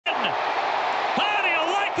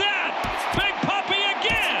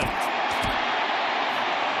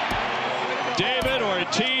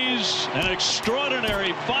An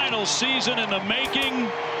extraordinary final season in the making.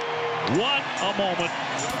 What a moment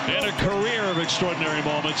and a career of extraordinary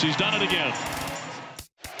moments. He's done it again.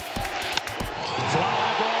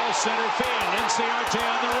 Fly ball center field. Garcia on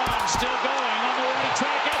the run. Still going on the right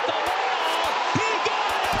track at the wall. He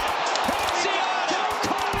got it. Garcia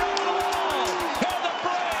caught it on the wall. And the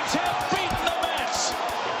Braves have beaten the Mets.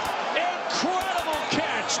 Incredible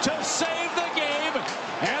catch to save the game.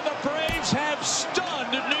 And the Braves have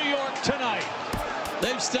stunned New York tonight.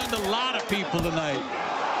 They've stunned a lot of people tonight.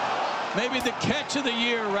 Maybe the catch of the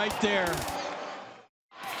year right there.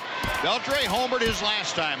 Beltre homered his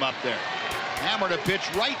last time up there. Hammered a pitch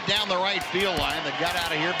right down the right field line that got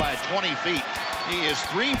out of here by 20 feet. He is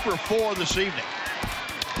 3 for 4 this evening.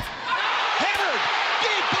 Hammered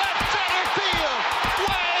deep left center field.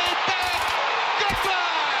 Way back.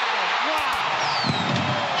 Goodbye. Wow.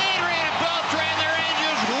 Adrian Beltre and the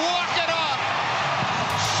Rangers walk it off.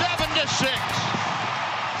 7-6.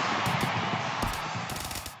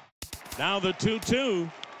 Now the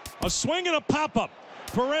 2-2. A swing and a pop-up.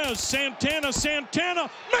 Perez, Santana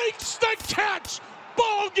makes the catch.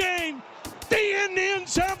 Ball game. The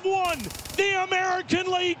Indians have won the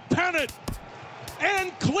American League pennant.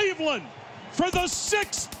 And Cleveland, for the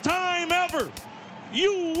 6th time ever,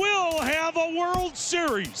 you will have a World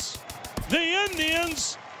Series. The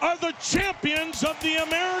Indians are the champions of the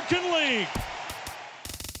American League.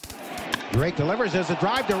 Drake delivers as a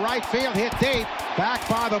drive to right field, hit deep. Back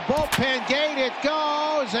by the bullpen gate it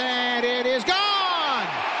goes, and it is gone!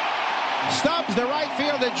 Stubbs, the right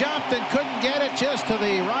fielder, jumped and couldn't get it just to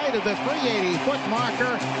the right of the 380-foot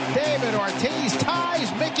marker. David Ortiz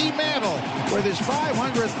ties Mickey Mantle with his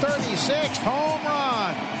 536th home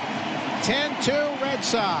run. 10-2 Red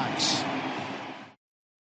Sox.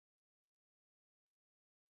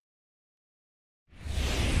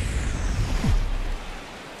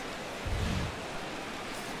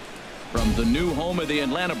 From the new home of the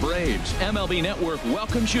Atlanta Braves, MLB Network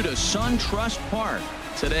welcomes you to SunTrust Park.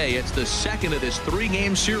 Today, it's the second of this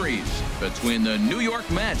 3-game series between the New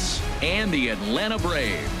York Mets and the Atlanta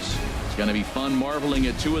Braves. It's going to be fun marveling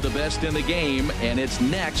at 2 of the best in the game, and it's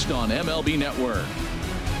next on MLB Network.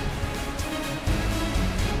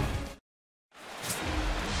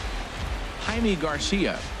 Jaime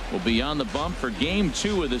Garcia will be on the bump for Game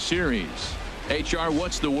 2 of the series. HR,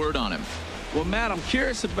 what's the word on him? Well, Matt, I'm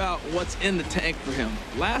curious about what's in the tank for him.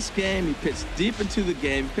 Last game, he pitched deep into the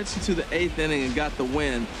game, pitched into the 8th inning and got the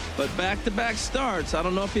win. But back-to-back starts, I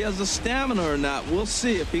don't know if he has the stamina or not. We'll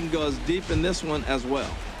see if he can go as deep in this one as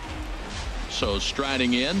well. So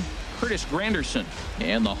striding in, Curtis Granderson.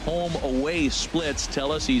 And the home-away splits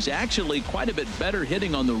tell us he's actually quite a bit better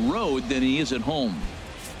hitting on the road than he is at home.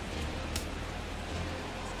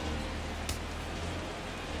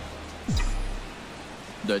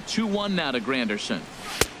 The 2-1 now to Granderson.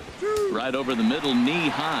 Right over the middle, knee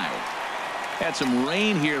high. Had some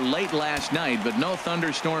rain here late last night, but no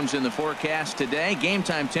thunderstorms in the forecast today. Game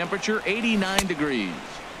time temperature 89 degrees.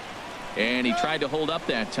 And he tried to hold up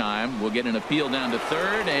that time. We'll get an appeal down to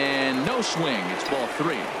third, and no swing. It's ball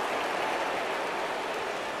 3.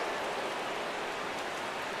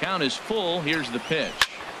 Count is full. Here's the pitch.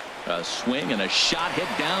 A swing and a shot hit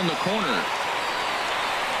down the corner.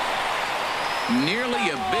 Nearly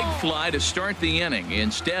a big fly to start the inning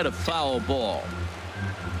instead of foul ball.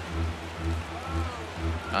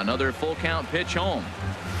 Another full count pitch home.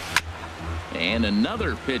 And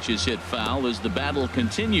another pitch is hit foul as the battle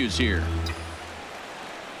continues here.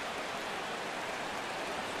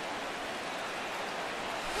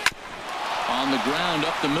 On the ground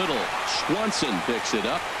up the middle. Swanson picks it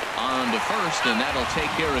up on to first, and that'll take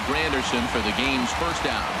care of Granderson for the game's first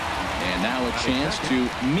out. And now a chance to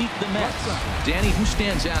meet the Mets. Danny, who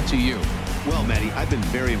stands out to you? Well, Matty, I've been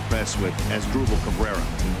very impressed with Asdrubal Cabrera.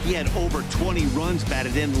 He had over 20 runs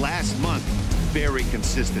batted in last month. Very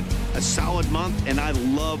consistent. A solid month, and I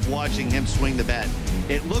love watching him swing the bat.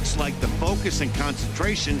 It looks like the focus and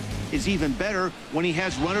concentration is even better when he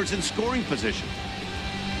has runners in scoring position.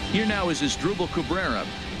 Here now is Asdrubal Cabrera,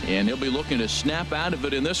 and he'll be looking to snap out of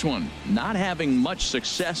it in this one. Not having much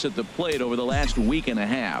success at the plate over the last week and a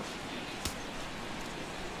half.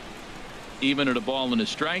 Even at a ball and a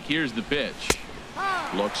strike. Here's the pitch.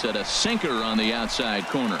 Looks at a sinker on the outside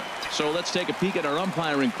corner. So let's take a peek at our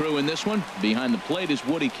umpiring crew in this one. Behind the plate is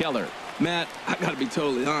Woody Keller. Matt, I got to be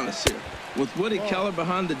totally honest here. With Woody Keller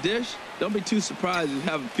behind the dish, don't be too surprised if you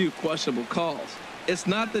have a few questionable calls. It's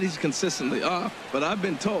not that he's consistently off, but I've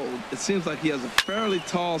been told it seems like he has a fairly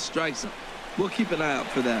tall strike zone. We'll keep an eye out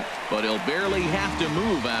for that. But he'll barely have to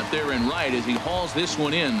move out there and right as he hauls this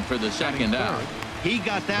one in for the second out. He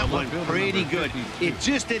got that one pretty good. It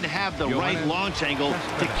just didn't have the right launch angle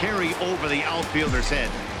to carry over the outfielder's head.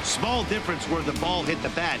 Small difference where the ball hit the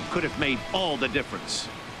bat could have made all the difference.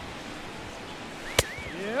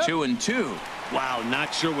 2-2. Wow,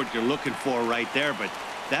 not sure what you're looking for right there, but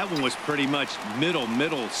that one was pretty much middle,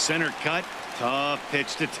 center cut. Tough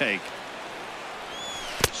pitch to take.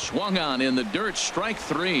 Swung on in the dirt, strike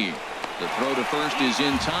 3. The throw to first is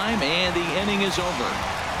in time, and the inning is over.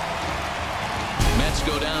 Mets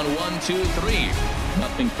go down 1-2-3.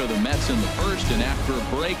 Nothing for the Mets in the first, and after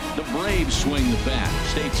a break, the Braves swing the bat.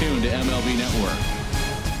 Stay tuned to MLB Network.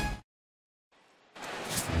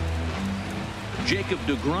 Jacob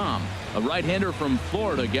deGrom, a right-hander from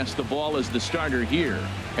Florida, gets the ball as the starter here.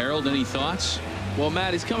 Harold, any thoughts? Well,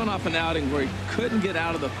 Matt, he's coming off an outing where he couldn't get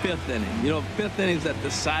out of the 5th inning. You know, 5th inning is that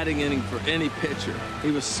deciding inning for any pitcher.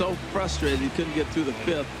 He was so frustrated he couldn't get through the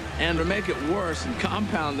 5th. And to make it worse and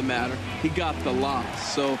compound the matter, he got the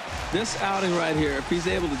loss. So this outing right here, if he's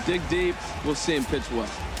able to dig deep, we'll see him pitch well.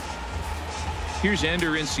 Here's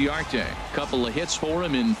Ender Inciarte. Couple of hits for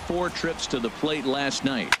him in 4 trips to the plate last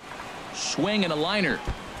night. Swing and a liner.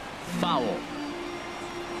 Foul.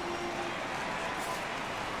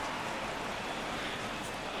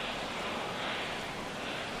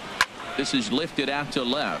 This is lifted out to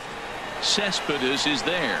left. Cespedes is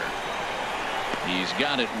there. He's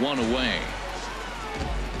got it one away.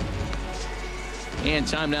 And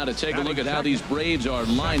time now to take a look at how these Braves are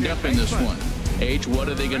lined up in this one. H, what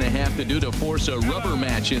are they going to have to do to force a rubber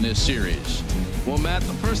match in this series? Well, Matt,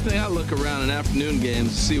 the first thing I look around in afternoon games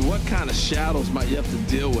to see what kind of shadows might you have to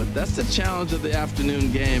deal with. That's the challenge of the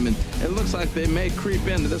afternoon game, and it looks like they may creep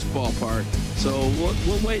into this ballpark. So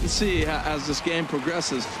we'll wait and see as this game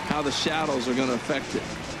progresses how the shadows are going to affect it.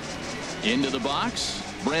 Into the box,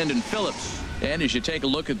 Brandon Phillips. And as you take a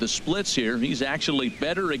look at the splits here, he's actually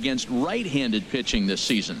better against right-handed pitching this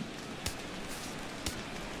season.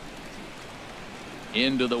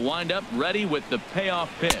 Into the windup, ready with the payoff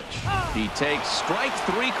pitch. He takes strike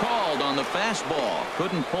 3 called on the fastball.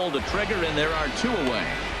 Couldn't pull the trigger, and there are 2 away.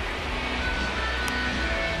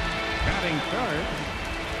 Batting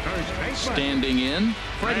third. Standing in,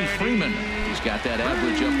 Freddie Freeman. He's got that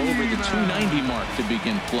average up over the 290 mark to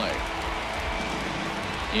begin play.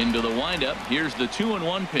 Into the windup. Here's the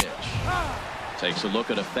 2-1 pitch. Takes a look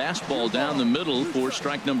at a fastball down the middle for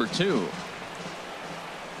strike number 2.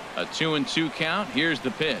 A 2-2 count. Here's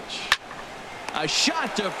the pitch. A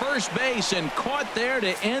shot to first base and caught there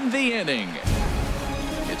to end the inning.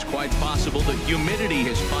 It's quite possible the humidity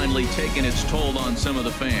has finally taken its toll on some of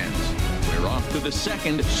the fans. We're off to the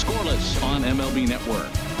second, scoreless on MLB Network.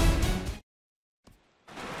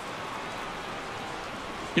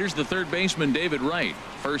 Here's the third baseman, David Wright.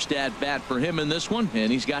 First at bat for him in this one,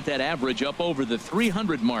 and he's got that average up over the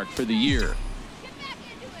 300 mark for the year.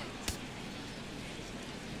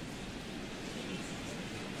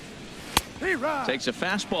 Takes a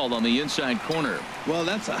fastball on the inside corner. Well,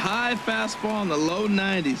 that's a high fastball in the low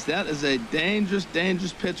 90s. That is a dangerous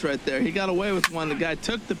pitch right there. He got away with one. The guy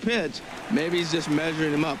took the pitch. Maybe he's just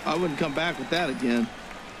measuring him up. I wouldn't come back with that again.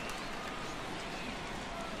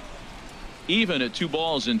 Even at 2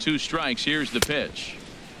 balls and 2 strikes. Here's the pitch.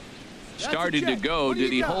 Started to go.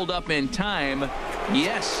 Did he hold up in time?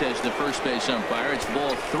 Yes, says the first base umpire. It's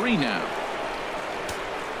ball 3 now.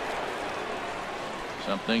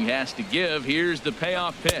 Something has to give. Here's the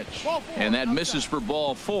payoff pitch. And that misses for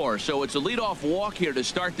ball 4. So it's a leadoff walk here to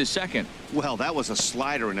start the second. Well, that was a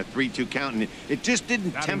slider in a 3-2 count, and it just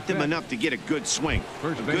didn't tempt him enough to get a good swing.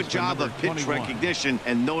 A good job of pitch recognition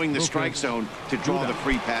and knowing the strike zone to draw the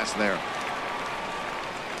free pass there.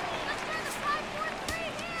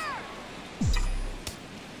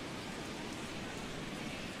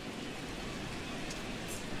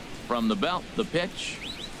 From the belt, the pitch.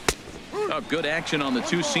 Oh, good action on the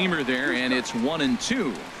 2-seamer there, and it's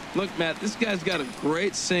 1-2. Look, Matt, this guy's got a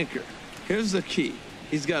great sinker. Here's the key.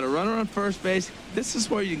 He's got a runner on first base. This is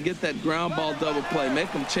where you can get that ground ball double play. Make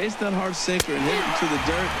him chase that hard sinker and hit it to the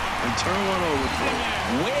dirt and turn one over for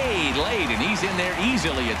him. Way late, and he's in there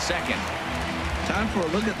easily at second. Time for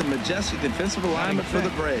a look at the majestic defensive alignment for the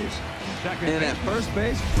Braves. And at first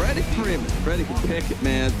base, Freddie Freeman. Freddie can pick it,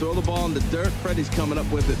 man. Throw the ball in the dirt. Freddie's coming up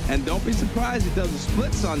with it. And don't be surprised he does the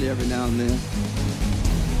splits on you every now and then.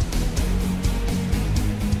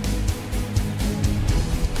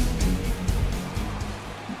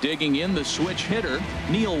 Digging in the switch hitter,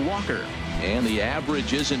 Neil Walker. And the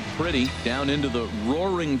average isn't pretty. Down into the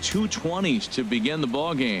roaring 220s to begin the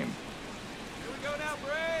ball game.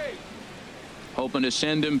 Hoping to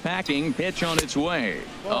send him packing. Pitch on its way.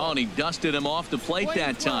 Oh, and he dusted him off the plate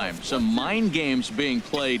that time. Some mind games being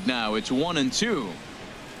played now. It's 1-2.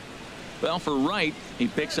 Well, for Wright, he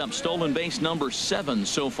picks up stolen base number 7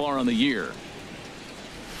 so far on the year.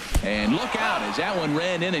 And look out as that one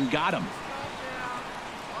ran in and got him.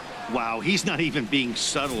 Wow, he's not even being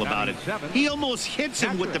subtle about it. He almost hits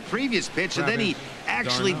him with the previous pitch, and then he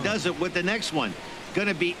actually does it with the next one. Going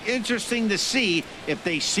to be interesting to see if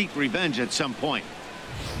they seek revenge at some point.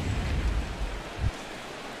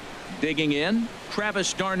 Digging in,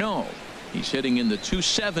 Travis d'Arnaud. He's hitting in the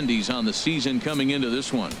 270s on the season coming into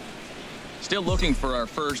this one. Still looking for our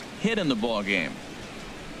first hit in the ball game.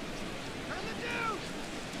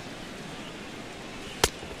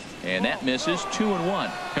 And that misses. 2-1.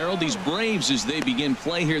 Harold, these Braves, as they begin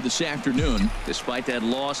play here this afternoon, despite that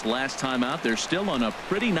loss last time out, they're still on a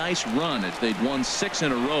pretty nice run as they'd won 6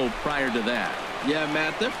 in a row prior to that. Yeah,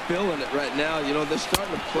 Matt, they're feeling it right now. You know, they're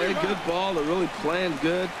starting to play good ball. They're really playing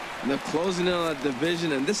good. And they're closing in on a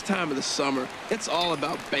division. And this time of the summer, it's all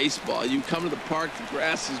about baseball. You come to the park, the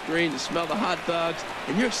grass is green, you smell the hot dogs,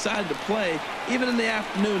 and you're excited to play, even in the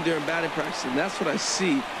afternoon during batting practice. And that's what I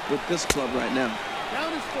see with this club right now.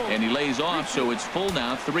 And he lays off, so it's full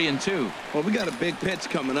now, 3-2. Well, we got a big pitch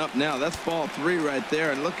coming up now. That's ball 3 right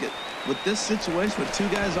there. And look at, with this situation with 2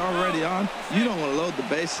 guys already on, you don't want to load the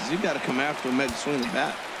bases. You got to come after him, maybe swing the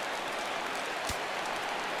bat.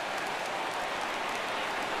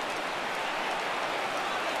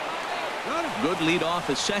 Good lead off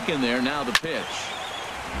a second there. Now the pitch.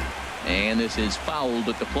 And this is fouled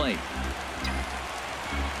at the plate.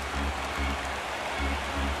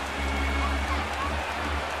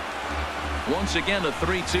 Once again, a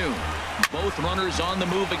 3-2. Both runners on the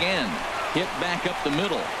move again. Hit back up the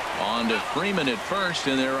middle. On to Freeman at first,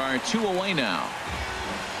 and there are 2 away now.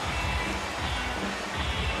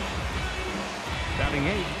 Batting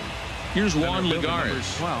 8. Here's Juan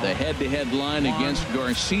Lagares, the head-to-head line against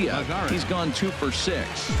Garcia. He's gone 2 for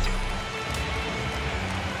 6.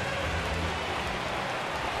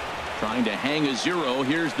 Trying to hang a 0.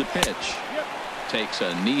 Here's the pitch. Takes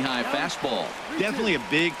a knee-high fastball. Definitely a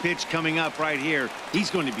big pitch coming up right here.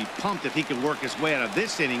 He's going to be pumped if he can work his way out of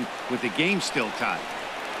this inning with the game still tied.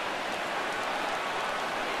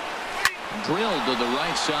 Drilled to the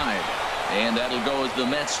right side. And that'll go as the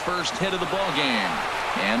Mets' first hit of the ball game.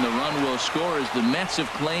 And the run will score as the Mets have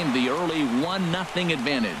claimed the early 1-0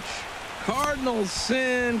 advantage. Cardinals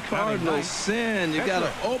sin, Cardinals sin. You got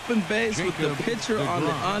an open base with the pitcher on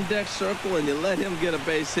the on-deck circle, and you let him get a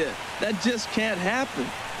base hit. That just can't happen.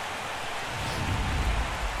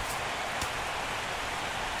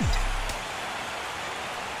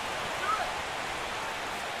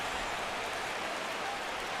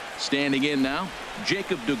 Standing in now,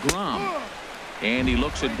 Jacob deGrom. And he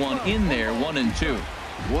looks at one in there, 1-2.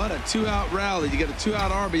 What a 2-out rally. You get a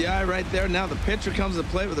 2-out RBI right there. Now the pitcher comes to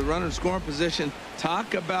play with a runner in scoring position.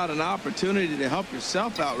 Talk about an opportunity to help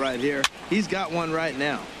yourself out right here. He's got one right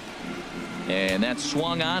now. And that's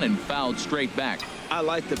swung on and fouled straight back. I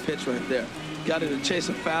like the pitch right there. Got him to chase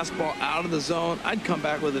a fastball out of the zone. I'd come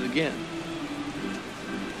back with it again.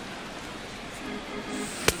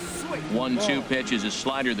 1-2 pitch is a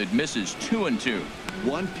slider that misses. 2-2.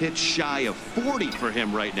 1 pitch shy of 40 for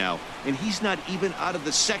him right now, and he's not even out of the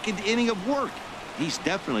 2nd inning of work. He's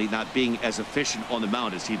definitely not being as efficient on the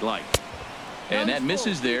mound as he'd like. And that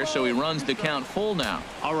misses there, so he runs the count full now.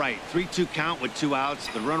 All right, 3-2 count with 2 outs.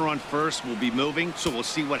 The runner on first will be moving, so we'll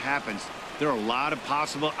see what happens. There are a lot of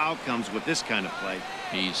possible outcomes with this kind of play.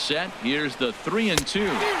 He's set. Here's the 3-2.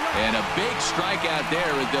 And a big strikeout there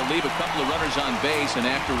as they'll leave a couple of runners on base. And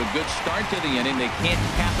after a good start to the inning, they can't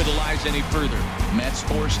capitalize any further. Mets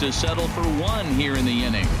forced to settle for 1 here in the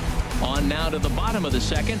inning. On now to the bottom of the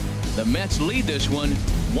 2nd. The Mets lead this one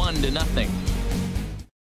 1-0.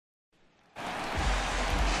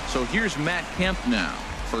 So here's Matt Kemp now.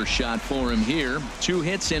 First shot for him here. 2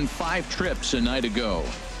 hits in 5 trips a night ago.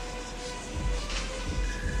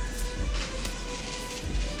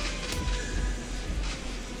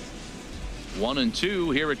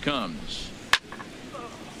 1-2. Here it comes.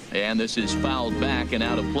 And this is fouled back and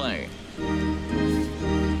out of play.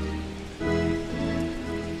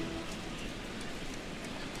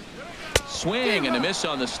 Swing and a miss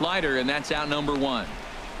on the slider, and that's out number 1.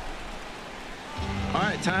 All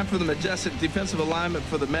right, time for the majestic defensive alignment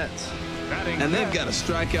for the Mets. And they've got a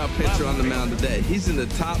strikeout pitcher on the mound today. He's in the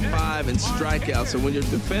top 5 in strikeouts. So when you're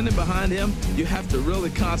defending behind him, you have to really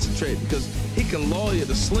concentrate because he can lull you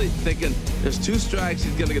to sleep thinking there's 2 strikes,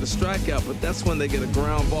 he's going to get a strikeout, but that's when they get a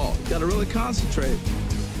ground ball. You got to really concentrate.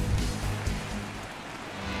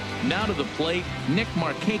 Now to the plate, Nick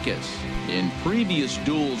Markakis. In previous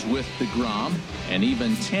duels with deGrom, and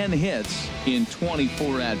even 10 hits in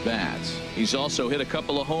 24 at-bats. He's also hit a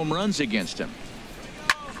couple of home runs against him.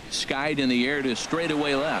 Skied in the air to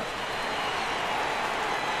straightaway left.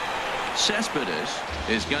 Cespedes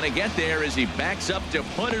is going to get there as he backs up to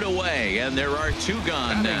put it away, and there are 2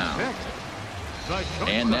 gone now.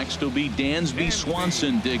 And next will be Dansby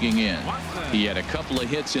Swanson digging in. He had a couple of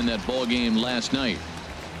hits in that ball game last night.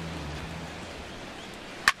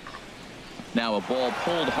 Now a ball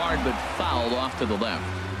pulled hard but fouled off to the left.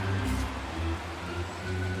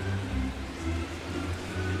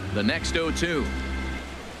 The next 0-2.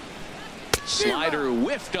 Slider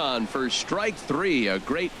whiffed on for strike 3. A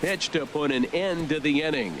great pitch to put an end to the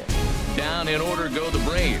inning. Down in order go the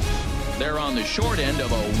Braves. They're on the short end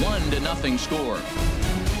of a 1-0 score.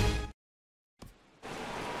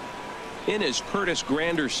 In is Curtis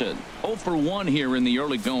Granderson. 0 for 1 here in the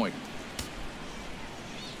early going.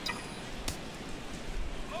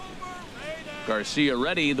 Garcia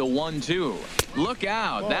ready, the 1-2. Look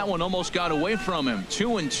out. That one almost got away from him.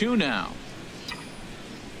 2-2 now.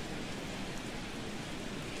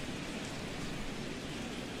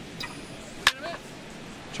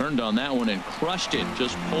 Turned on that one and crushed it.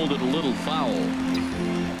 Just pulled it a little foul.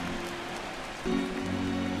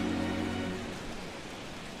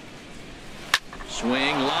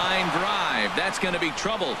 Swing, line drive. That's going to be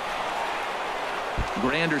trouble.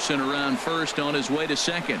 Granderson around first on his way to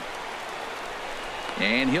second.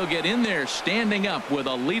 And he'll get in there standing up with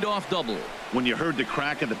a leadoff double. When you heard the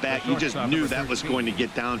crack of the bat, you just knew that was going to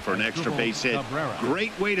get down for an extra base hit.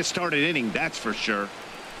 Great way to start an inning, that's for sure.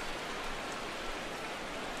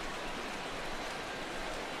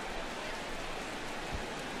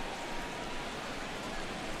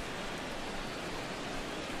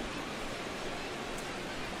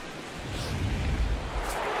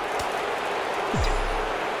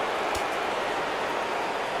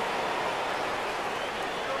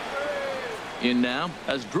 In now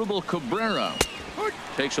as Drupal Cabrera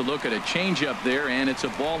takes a look at a changeup there, and it's a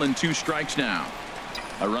ball and 2 strikes now.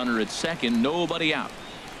 A runner at second, nobody out.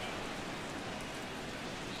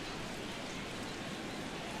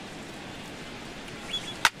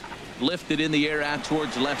 Lifted in the air out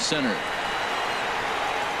towards left center.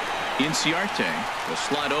 Inciarte will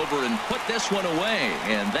slide over and put this one away,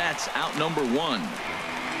 and that's out number 1.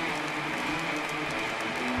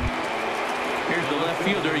 Here's the left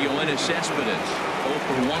fielder, Yoenis Cespedes. 0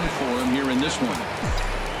 for 1 for him here in this one.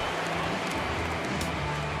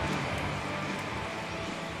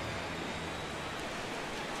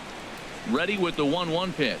 Ready with the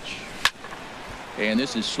 1-1 pitch. And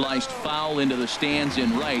this is sliced foul into the stands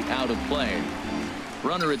in right, out of play.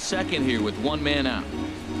 Runner at second here with 1 man out.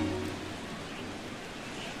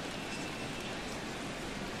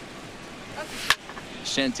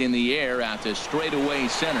 Sent in the air out to straightaway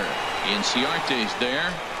center. Inciarte's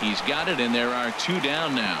there. He's got it, and there are 2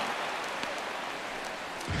 down now.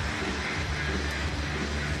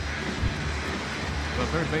 The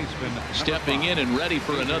third baseman stepping in and ready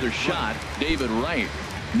for another shot, David Wright.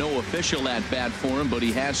 No official at bat for him, but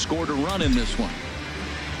he has scored a run in this one.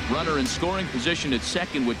 Runner in scoring position at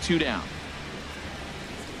second with 2 down.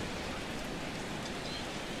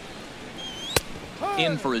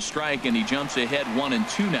 In for a strike, and he jumps ahead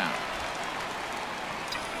 1-2 now.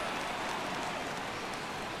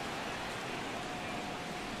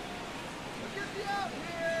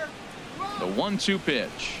 The 1-2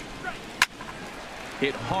 pitch.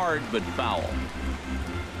 Hit hard but foul.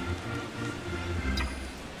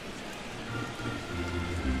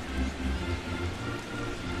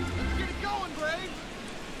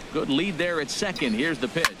 Good lead there at second. Here's the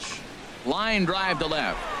pitch. Line drive to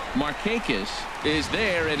left. Markakis is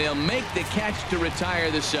there, and he'll make the catch to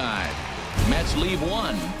retire the side. Mets leave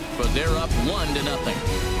 1, but they're up 1-0.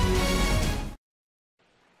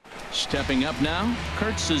 Stepping up now,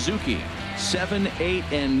 Kurt Suzuki. 7, 8,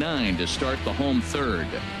 and 9 to start the home third.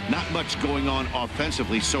 Not much going on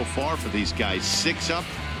offensively so far for these guys. 6 up,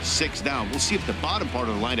 6 down. We'll see if the bottom part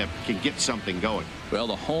of the lineup can get something going. Well,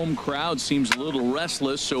 the home crowd seems a little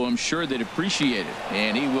restless, so I'm sure they'd appreciate it.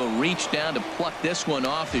 And he will reach down to pluck this one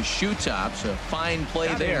off his shoe tops. A fine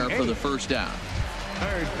play there for the first down.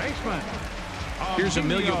 third baseman. Here's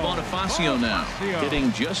Emilio Bonifacio now,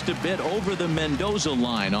 hitting just a bit over the Mendoza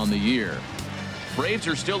line on the year. Braves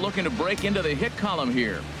are still looking to break into the hit column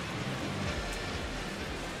here.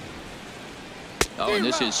 Oh, and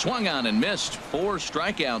this is swung on and missed. 4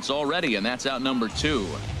 strikeouts already, and that's out number 2.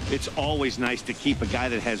 It's always nice to keep a guy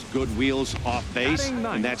that has good wheels off base,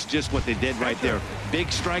 and that's just what they did right there. Big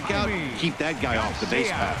strikeout, keep that guy off the base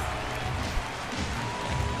path.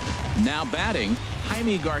 Now batting,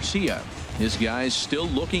 Jaime Garcia. This guy's still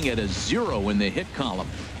looking at a 0 in the hit column.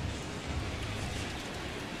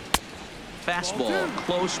 Fastball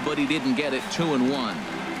close, but he didn't get it. 2-1.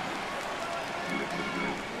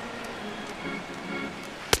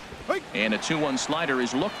 And a 2-1 slider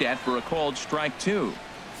is looked at for a called strike 2.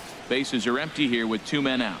 Bases are empty here with 2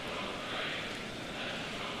 men out.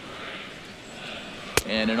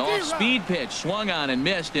 And an off-speed pitch swung on and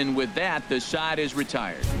missed, and with that the side is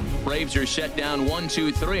retired. Braves are set down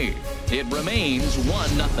 1-2-3. It remains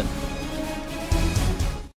 1-0.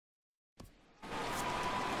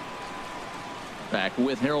 Back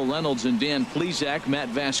with Harold Reynolds and Dan Plesac, Matt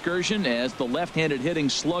Vasgersian, as the left-handed hitting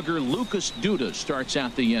slugger Lucas Duda starts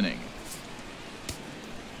out the inning.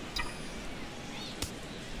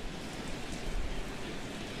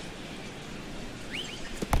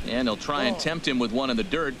 And he'll try and tempt him with one in the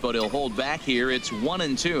dirt, but he'll hold back here. It's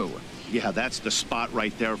 1-2. Yeah, that's the spot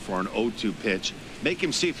right there for an 0-2 pitch. Make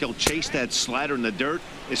him see if he'll chase that slider in the dirt,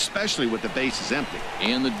 especially with the bases empty.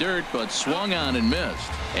 In the dirt, but swung on and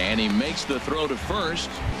missed. And he makes the throw to first.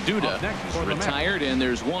 Duda retired, and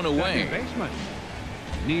there's one away.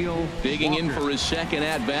 Digging in for his second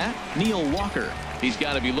at-bat, Neil Walker. He's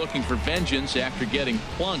got to be looking for vengeance after getting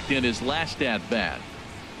plunked in his last at-bat.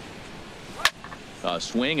 A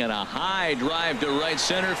swing and a high drive to right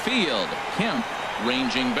center field. Kemp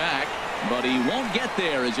ranging back, but he won't get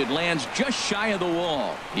there as it lands just shy of the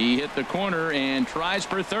wall. He hit the corner and tries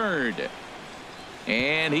for third.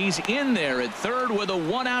 And he's in there at third with a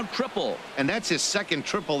 1-out triple. And that's his second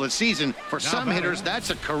triple of the season. For some hitters,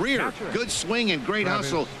 that's a career. Good swing and great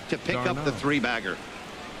hustle to pick up the 3-bagger.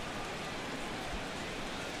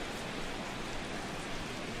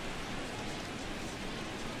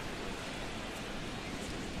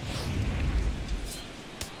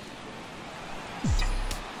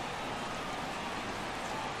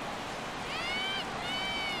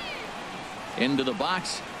 Into the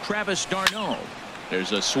box, Travis d'Arnaud.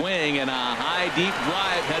 There's a swing and a high deep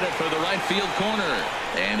drive headed for the right field corner,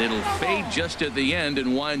 and it'll fade just at the end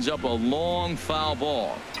and winds up a long foul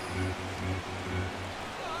ball.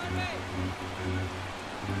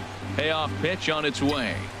 Payoff pitch on its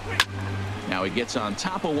way. Now he gets on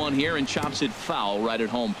top of one here and chops it foul right at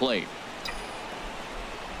home plate.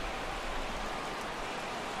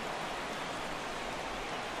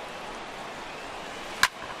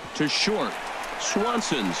 To short.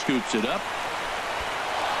 Swanson scoops it up.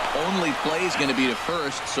 Only play is going to be to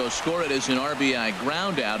first, so score it as an RBI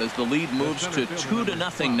ground out as the lead moves to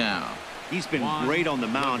 2-0 now. He's been great on the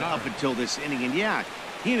mound up until this inning, and yeah,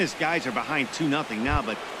 he and his guys are behind 2-0 now,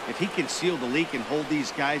 but if he can seal the leak and hold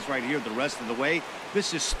these guys right here the rest of the way,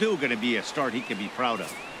 this is still going to be a start he can be proud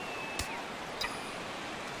of.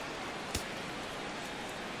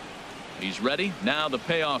 He's ready. Now the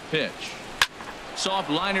payoff pitch. Soft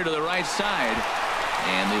liner to the right side,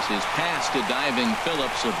 and this is past to diving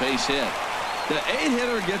Phillips, a base hit. The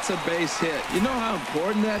 8-hitter gets a base hit. You know how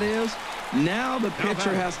important that is? Now the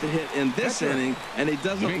pitcher has to hit in this inning, and he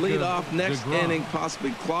doesn't lead off next inning,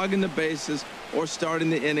 possibly clogging the bases or starting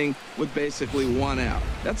the inning with basically 1 out.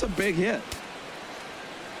 That's a big hit.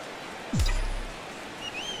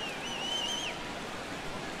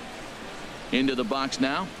 Into the box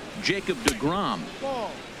now, Jacob deGrom.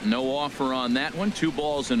 No offer on that one. 2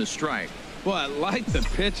 balls and a strike. Boy, I like the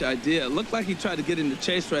pitch idea. It looked like he tried to get into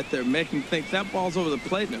chase right there, make him think that ball's over the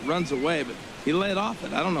plate and it runs away, but he laid off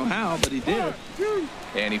it. I don't know how, but he did.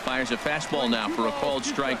 And he fires a fastball now for a called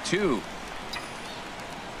strike 2.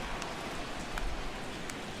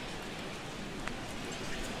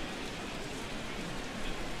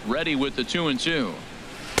 Ready with the 2-2.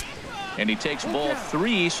 And he takes ball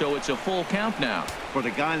 3, so it's a full count now. For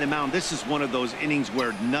the guy on the mound, this is one of those innings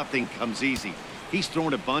where nothing comes easy. He's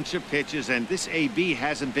thrown a bunch of pitches, and this AB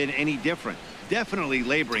hasn't been any different. Definitely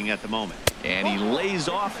laboring at the moment. And he lays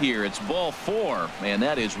off here. It's ball 4, and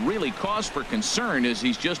that is really cause for concern as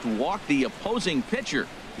he's just walked the opposing pitcher.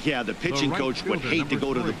 Yeah, the pitching coach would hate to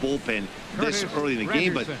go to the bullpen this early in the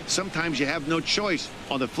game, but sometimes you have no choice.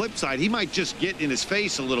 On the flip side, he might just get in his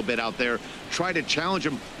face a little bit out there, try to challenge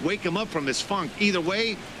him, wake him up from his funk. Either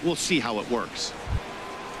way, we'll see how it works.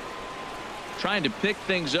 Trying to pick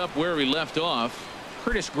things up where we left off,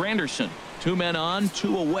 Curtis Granderson. 2 men on,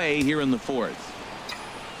 2 away here in the 4th.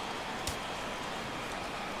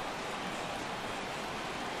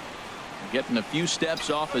 Getting a few steps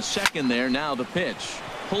off a second there. Now the pitch.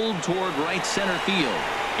 Pulled toward right center field.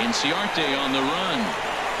 Inciarte on the run.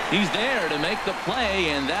 He's there to make the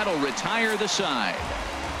play, and that'll retire the side.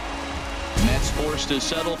 Mets forced to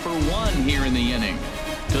settle for 1 here in the inning.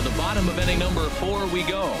 To the bottom of inning number 4 we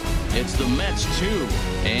go. It's the Mets 2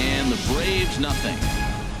 and the Braves nothing.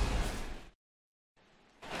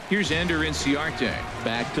 Here's Ender Inciarte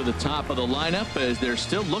back to the top of the lineup as they're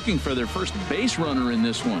still looking for their first base runner in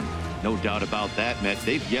this one. No doubt about that, Matt.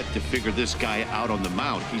 They've yet to figure this guy out on the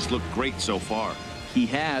mound. He's looked great so far. He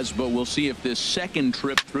has, but we'll see if this second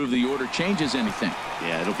trip through the order changes anything.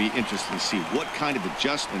 Yeah, it'll be interesting to see what kind of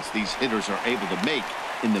adjustments these hitters are able to make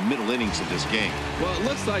in the middle innings of this game. Well, it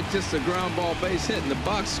looks like just a ground ball base hit in the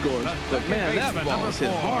box score. But, man, that ball is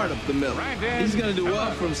hit hard up the middle. He's going to do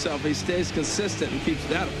well for himself. He stays consistent and keeps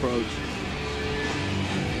that approach.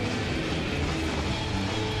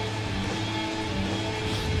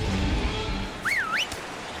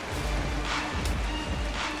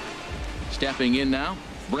 Stepping in now,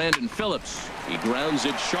 Brandon Phillips. He grounds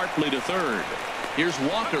it sharply to third. Here's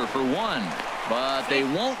Walker for one, but they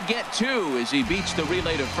won't get two as he beats the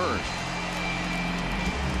relay to first.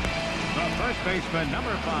 The first baseman,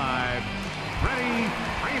 number 5, Freddie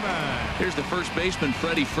Freeman. Here's the first baseman,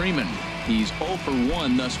 Freddie Freeman. He's 0 for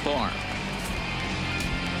 1 thus far.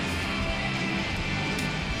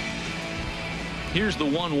 Here's the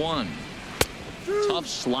 1-1. Tough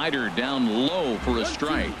slider down low for a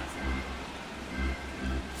strike.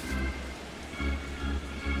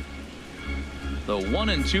 The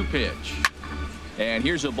 1-2 pitch. And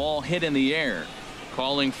here's a ball hit in the air.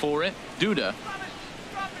 Calling for it, Duda.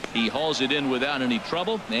 He hauls it in without any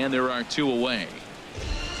trouble, and there are 2 away.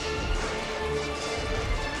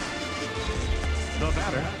 The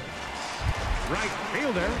batter, right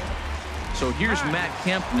fielder. So here's Matt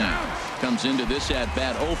Kemp now. Comes into this at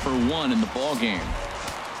bat 0 for 1 in the ball game.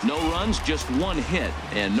 No runs, just 1 hit,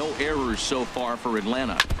 and no errors so far for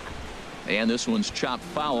Atlanta. And this one's chopped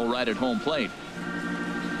foul right at home plate.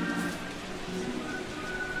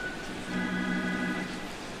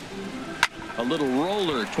 A little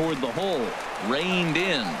roller toward the hole, reined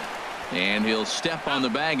in, and he'll step on the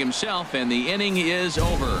bag himself, and the inning is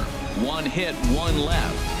over. 1 hit, 1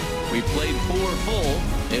 left. We played 4 full.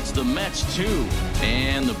 It's the Mets 2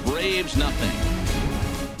 and the Braves nothing.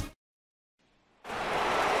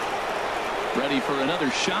 Ready for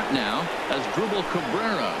another shot now as Drupal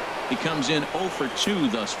Cabrera. He comes in 0 for 2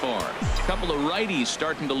 thus far. A couple of righties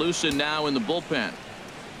starting to loosen now in the bullpen.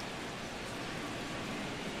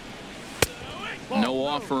 No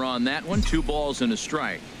offer on that one. 2 balls and a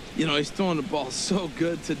strike. You know, he's throwing the ball so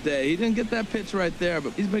good today. He didn't get that pitch right there,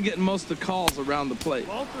 but he's been getting most of the calls around the plate.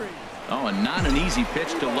 Oh, and not an easy pitch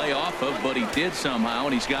to lay off of, but he did somehow,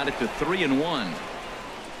 and he's got it to 3-1.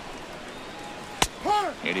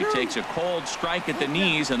 And he takes a cold strike at the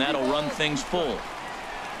knees, and that'll run things full.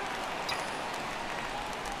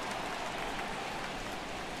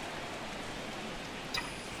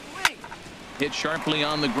 Hit sharply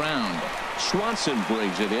on the ground. Swanson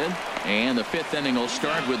brings it in, and the 5th inning will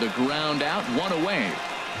start with a ground out, 1 away.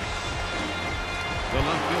 The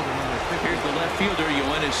left fielder, number 50. Here's the left fielder,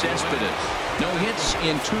 Yoenis Cespedes. No hits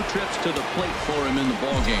in 2 trips to the plate for him in the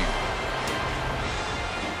ball game.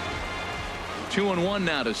 2-1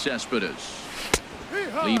 now to Cespedes.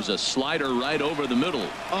 Leaves a slider right over the middle.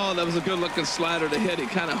 Oh, that was a good-looking slider to hit. He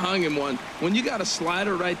kind of hung him one. When you got a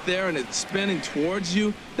slider right there and it's spinning towards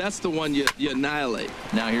you, that's the one you annihilate.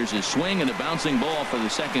 Now here's his swing and a bouncing ball for the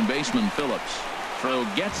second baseman, Phillips. Throw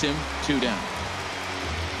gets him, 2 down.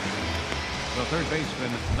 The third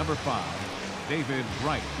baseman, number 5, David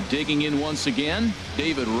Wright. Digging in once again,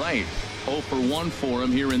 David Wright. 0 for 1 for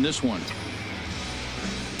him here in this one.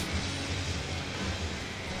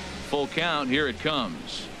 Full count. Here it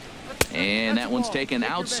comes. And that one's taken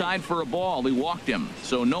outside for a ball. He walked him.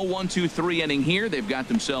 So no 1-2-3 inning here. They've got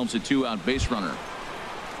themselves a 2-out base runner.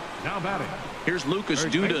 Now batting. Here's Lucas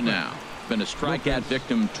Duda now. Been a strikeout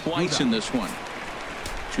victim twice in this one.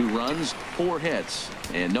 2 runs, 4 hits,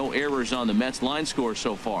 and no errors on the Mets line score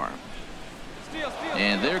so far.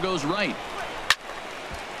 And there goes Wright.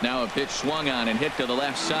 Now a pitch swung on and hit to the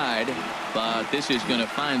left side, but this is going to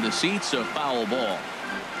find the seats, a foul ball.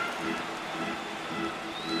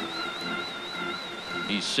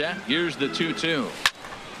 He's set. Here's the 2-2.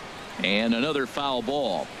 And another foul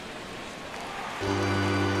ball.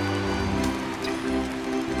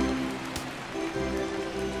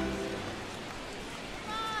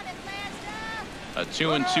 A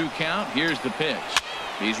 2-2 count. Here's the pitch.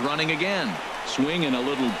 He's running again. Swing and a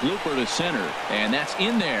little blooper to center. And that's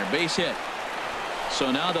in there. Base hit.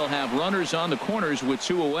 So now they'll have runners on the corners with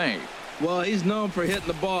 2 away. Well, he's known for hitting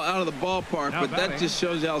the ball out of the ballpark, but that just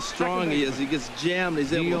shows you how strong he is. He gets jammed.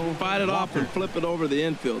 He's able to fight it off and flip it over the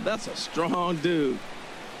infield. That's a strong dude.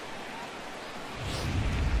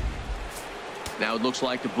 Now it looks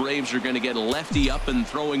like the Braves are going to get a lefty up and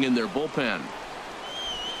throwing in their bullpen.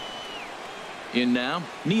 In now,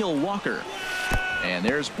 Neil Walker. And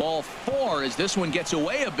there's ball 4 as this one gets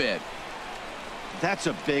away a bit. That's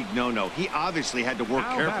a big no-no. He obviously had to work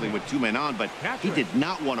carefully with 2 men on, but he did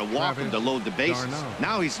not want to walk him to load the bases.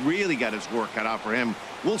 Now he's really got his work cut out for him.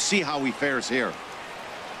 We'll see how he fares here.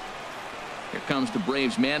 Here comes the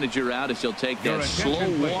Braves manager out as he'll take that slow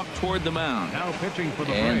walk toward the mound. Now pitching for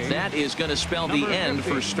the and Braves, that is going to spell the end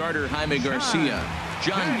for starter Jaime Garcia.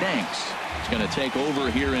 John Banks is going to take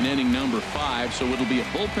over here in inning number 5, so it'll be a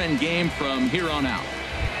bullpen game from here on out.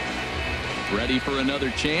 Ready for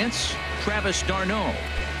another chance? Travis d'Arnaud.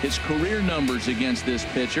 His career numbers against this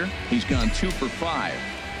pitcher, he's gone 2 for 5.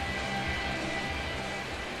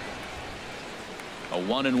 A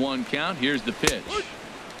 1-1 count. Here's the pitch.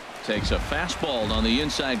 Takes a fastball on the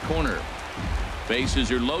inside corner.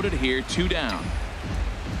 Bases are loaded here, 2 down.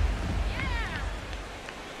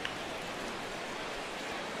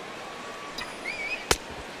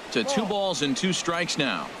 To 2 balls and 2 strikes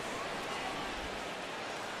now.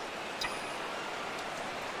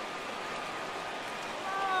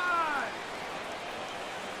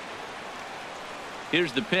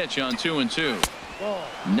 Here's the pitch on 2-2.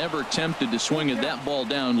 Never tempted to swing at that ball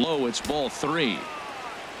down low. It's ball 3.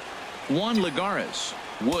 Juan Lagares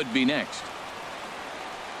would be next.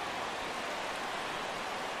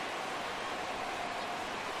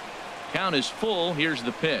 Count is full. Here's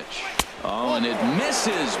the pitch. Oh, and it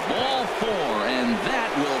misses. Ball 4, and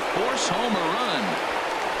that will force home a run.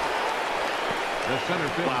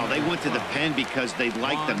 Wow, they went to the pen because they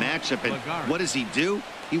liked the matchup, and what does he do?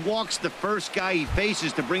 He walks the first guy he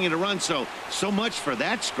faces to bring in a run. So much for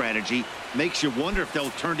that strategy. Makes you wonder if they'll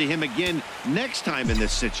turn to him again next time in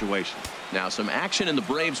this situation. Now some action in the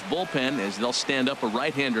Braves bullpen as they'll stand up a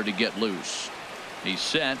right-hander to get loose. He's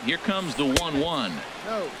set. Here comes the 1-1.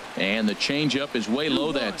 And the changeup is way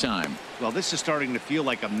low that time. Well, this is starting to feel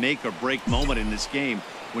like a make or break moment in this game.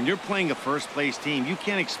 When you're playing a first place team, you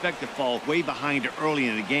can't expect to fall way behind early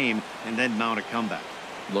in the game and then mount a comeback.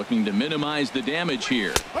 Looking to minimize the damage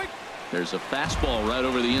here. There's a fastball right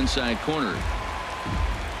over the inside corner.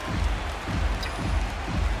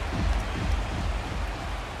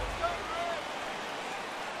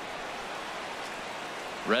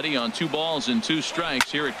 Ready on 2 balls and 2 strikes.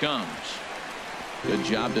 Here it comes. Good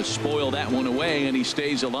job to spoil that one away, and he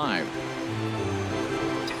stays alive.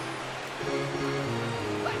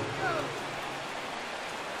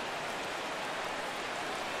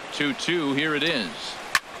 Two. Here it is.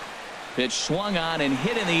 Pitch swung on and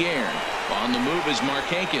hit in the air. On the move is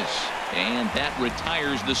Markakis, and that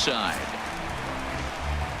retires the side.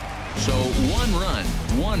 So 1 run,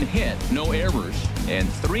 1 hit, no errors, and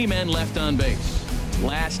 3 men left on base.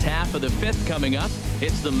 Last half of the 5th coming up.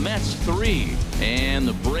 It's the Mets 3 and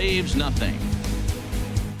the Braves nothing.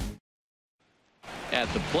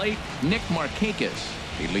 At the plate, Nick Markakis.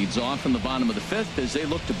 He leads off in the bottom of the 5th as they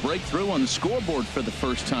look to break through on the scoreboard for the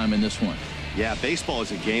first time in this one. Yeah, baseball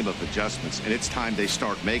is a game of adjustments, and it's time they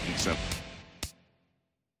start making some.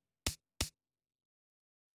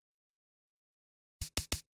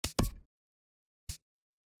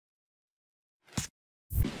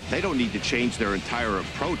 They don't need to change their entire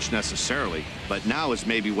approach necessarily, but now is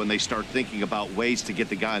maybe when they start thinking about ways to get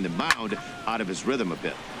the guy on the mound out of his rhythm a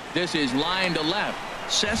bit. This is line to left.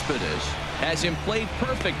 Cespedes has him played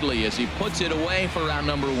perfectly as he puts it away for round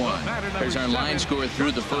number 1. There's our line score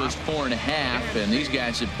through the first 4.5, and these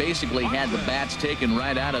guys have basically had the bats taken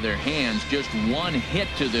right out of their hands. Just 1 hit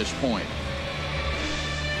to this point.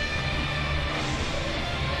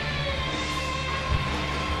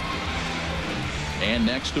 And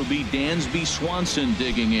next will be Dansby Swanson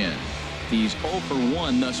digging in. He's 0 for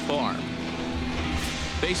 1 thus far.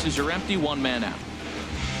 Bases are empty, 1 man out.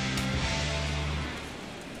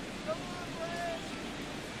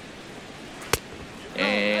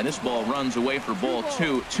 And this ball runs away for ball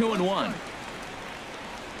 2. 2-1.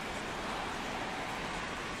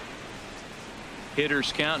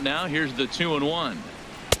 Hitters count now. Here's the 2-1.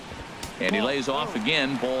 And he lays off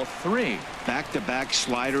again, ball 3. Back-to-back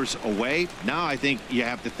sliders away. Now I think you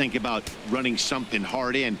have to think about running something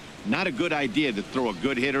hard in. Not a good idea to throw a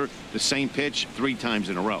good hitter the same pitch 3 times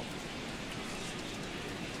in a row.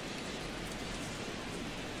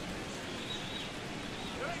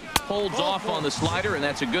 Holds off on the slider, and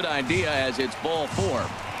that's a good idea as it's ball 4.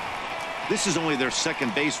 This is only their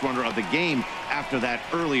second base runner of the game after that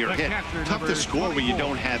earlier hit. Tough to score when you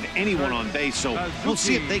don't have anyone on base, so we'll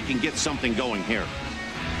see if they can get something going here.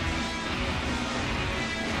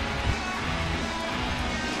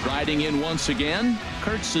 Riding in once again,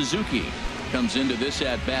 Kurt Suzuki comes into this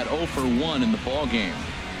at bat 0 for 1 in the ball game.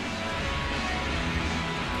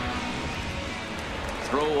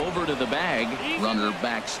 throw over to the bag. Runner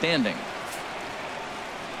back standing.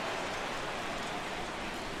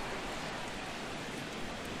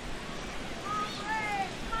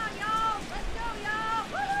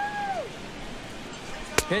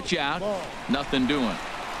 Pitch out. Nothing doing.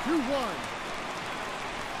 2-1.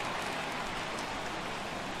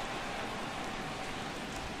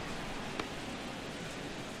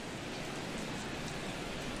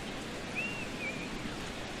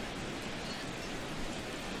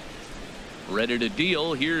 Ready to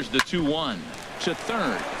deal. Here's the 2-1 to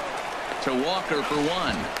third. To Walker for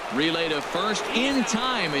one. Relay to first in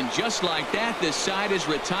time, and just like that, this side is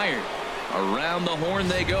retired. Around the horn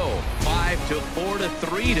they go. 5-4 to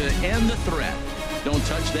 3 to end the threat. Don't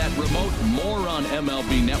touch that remote. More on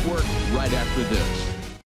MLB Network right after this.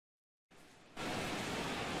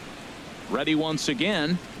 Ready once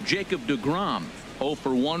again, Jacob deGrom. 0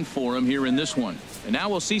 for 1 for him here in this one. And now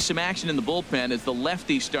we'll see some action in the bullpen as the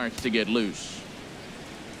lefty starts to get loose.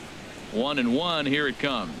 1-1. Here it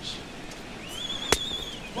comes.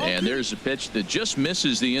 And there's a pitch that just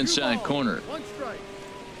misses the inside corner. 1 strike.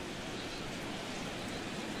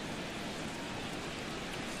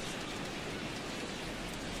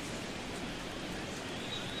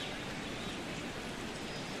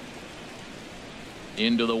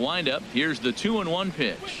 Into the windup. Here's the 2-1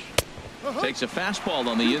 pitch. Takes a fastball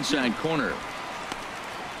on the inside corner.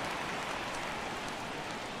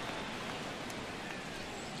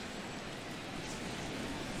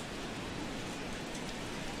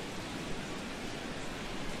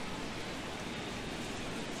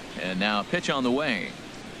 And now a pitch on the way.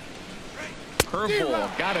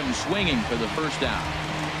 Curveball got him swinging for the first out.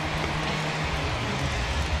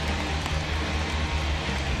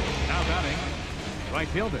 Now batting, right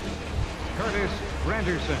fielder, Curtis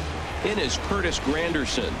Granderson. It is Curtis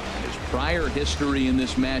Granderson. His prior history in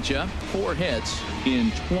this matchup, 4 hits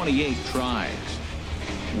in 28 tries.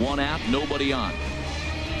 1 out, nobody on.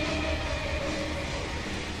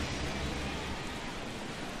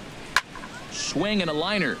 Swing and a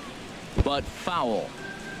liner, but foul.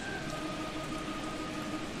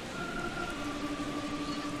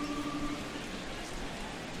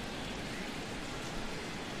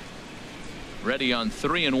 Ready on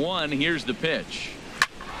 3-1. Here's the pitch.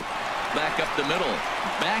 Back up the middle.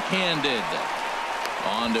 Backhanded.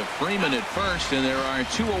 On to Freeman at first, and there are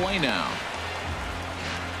 2 away now.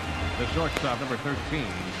 The shortstop, number 13,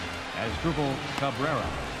 Asdrubal Cabrera.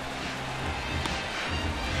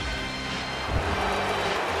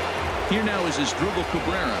 Here now is Asdrubal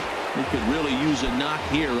Cabrera, who could really use a knock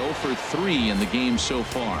here. 0 for 3 in the game so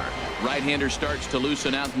far. Right-hander starts to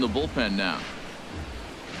loosen out in the bullpen now.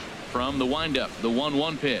 From the windup, the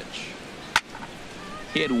 1-1 pitch.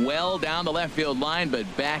 Hit well down the left field line, but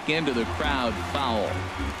back into the crowd. Foul.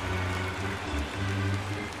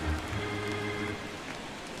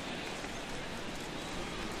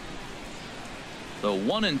 The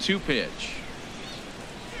 1-2 pitch.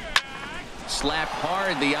 Slapped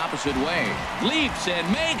hard the opposite way. Leaps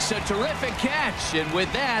and makes a terrific catch. And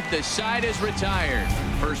with that, the side is retired.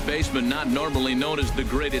 First baseman not normally known as the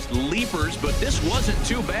greatest leapers, but this wasn't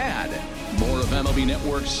too bad. More of MLB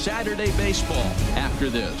Network's Saturday Baseball after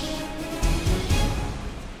this.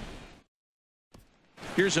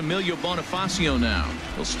 Here's Emilio Bonifacio now.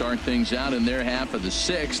 They'll start things out in their half of the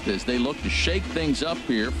 6th as they look to shake things up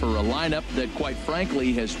here for a lineup that, quite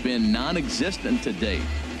frankly, has been non-existent to date.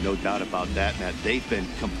 No doubt about that, Matt. They've been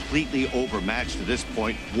completely overmatched to this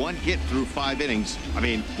point. 1 hit through 5 innings. I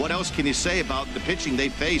mean, what else can you say about the pitching they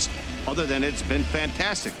faced other than it's been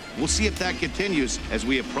fantastic? We'll see if that continues as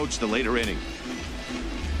we approach the later inning.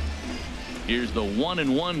 Here's the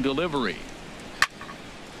 1-1 delivery.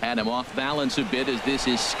 Had him off balance a bit as this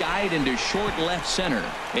is skied into short left center.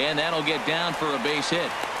 And that'll get down for a base hit.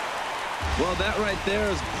 Well, that right there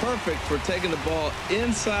is perfect for taking the ball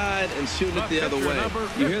inside and shooting it the other way.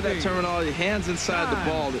 You hear that terminology, hands inside the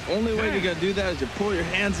ball. The only way you're going to do that is you pull your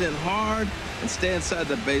hands in hard and stay inside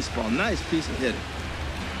the baseball. Nice piece of hitting.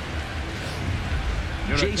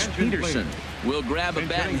 Jace Peterson will grab a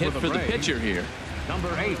bat and hit for the pitcher here.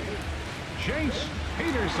 Number 8, Jace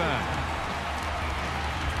Peterson.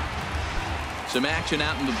 Some action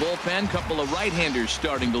out in the bullpen. Couple of right-handers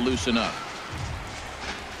starting to loosen up.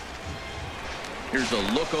 Here's a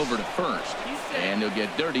look over to first. And he'll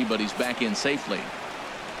get dirty, but he's back in safely.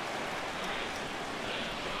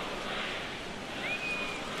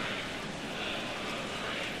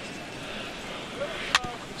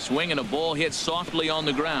 Swing and a ball hit softly on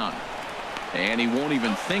the ground. And he won't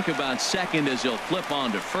even think about second as he'll flip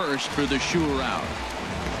on to first for the sure out.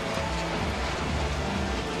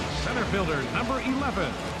 Center fielder, number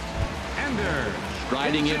 11, Ender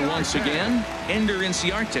Striding in once again, Ender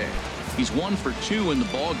Inciarte. He's 1 for 2 in the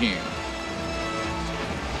ball game.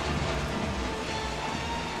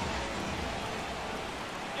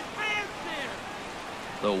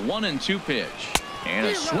 The 1-2 pitch. And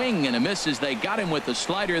a swing and a miss as they got him with the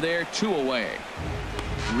slider there. 2 away.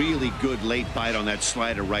 Really good late bite on that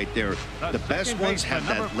slider right there. The best ones have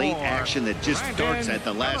that late action that just starts at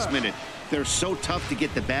the last minute. They're so tough to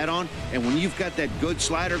get the bat on, and when you've got that good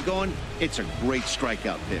slider going, it's a great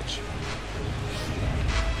strikeout pitch.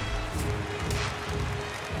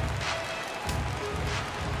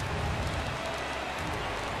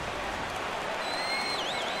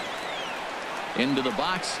 Into the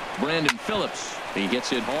box, Brandon Phillips. He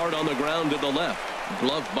hits it hard on the ground to the left.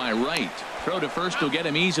 Gloved by right. Throw to first will get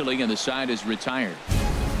him easily, and the side is retired.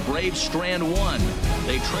 Braves strand 1.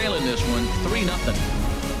 They trail in this one 3-0.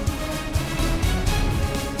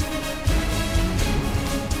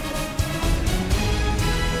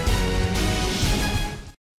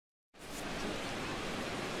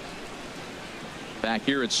 Back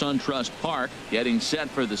here at SunTrust Park, getting set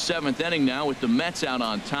for the 7th inning now with the Mets out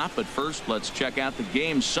on top. But first, let's check out the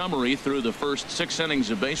game summary through the first 6 innings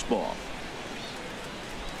of baseball.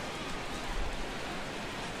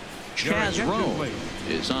 Chaz Rowe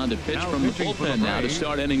is on to pitch from the bullpen now to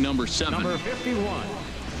start inning number 7. Number 51,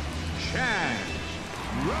 Chaz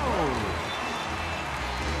Rowe.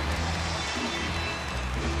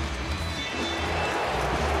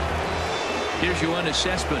 Here's Yoenis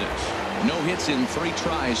Cespedes. No hits in 3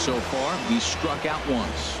 tries so far. He's struck out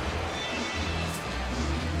once.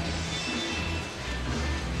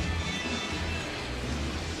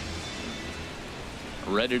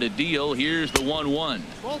 Ready to deal. Here's the 1-1.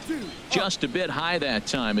 Just a bit high that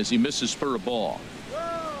time as he misses for a ball.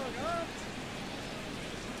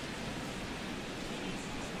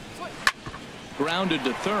 Grounded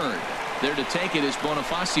to third. There to take it is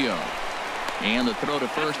Bonifacio. And the throw to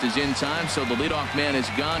first is in time, so the leadoff man is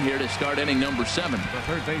gone here to start inning number 7. The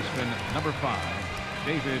third baseman, number 5,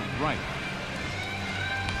 David Wright.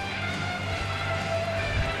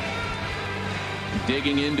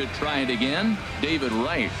 Digging in to try it again, David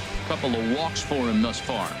Wright. A couple of walks for him thus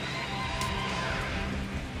far.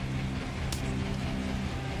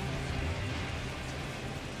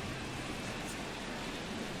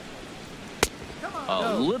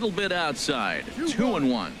 A little bit outside.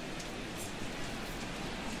 2-1.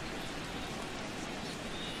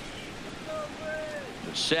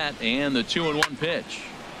 The set and the 2-1 pitch.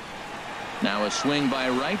 Now a swing by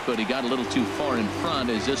Wright, but he got a little too far in front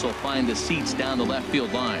as this will find the seats down the left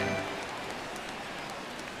field line.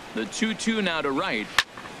 The 2-2 now to Wright.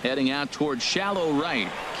 Heading out towards shallow right.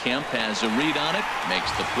 Kemp has a read on it,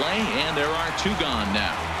 makes the play, and there are 2 gone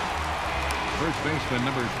now. First baseman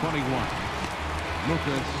number 21,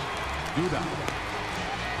 Lucas Duda.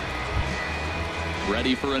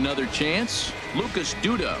 Ready for another chance? Lucas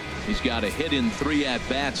Duda. He's got a hit in 3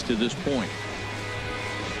 at-bats to this point.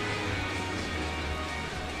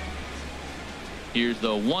 Here's the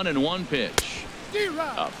 1-1 pitch.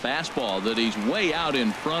 A fastball that he's way out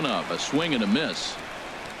in front of. A swing and a miss.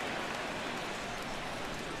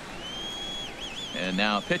 And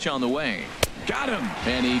now a pitch on the way. Got him.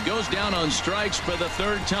 And he goes down on strikes for the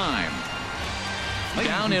 3rd time.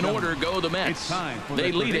 Down in order go the Mets.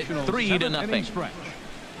 They lead it 3-0.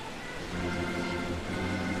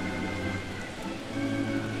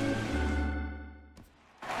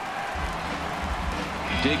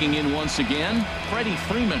 Digging in once again, Freddie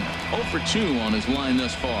Freeman 0 for 2 on his line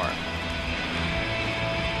thus far.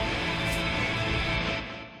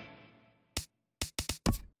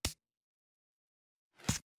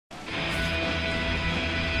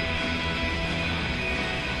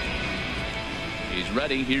 He's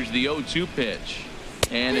ready. Here's the 0-2 pitch.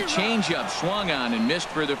 And a changeup swung on and missed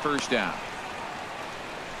for the first out.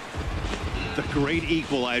 The great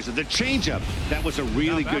equalizer, the changeup. That was a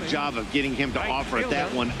really good job of getting him to offer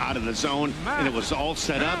that one out of the zone. And it was all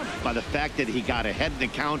set up by the fact that he got ahead in the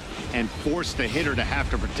count and forced the hitter to have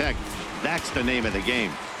to protect. That's the name of the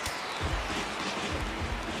game.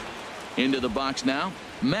 Into the box now,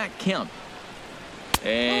 Matt Kemp.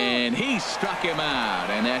 And he struck him out,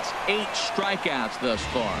 and that's 8 strikeouts thus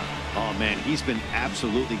far. Oh, man, he's been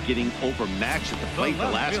absolutely getting overmatched at the plate the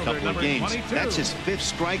last couple of games. 22. That's his 5th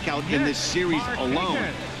strikeout in this series alone.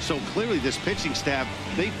 So clearly this pitching staff,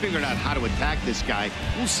 they figured out how to attack this guy.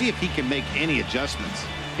 We'll see if he can make any adjustments.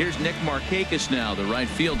 Here's Nick Markakis now, the right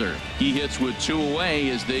fielder. He hits with 2 away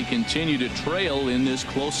as they continue to trail in this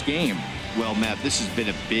close game. Well, Matt, this has been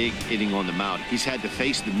a big inning on the mound. He's had to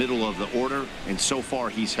face the middle of the order, and so far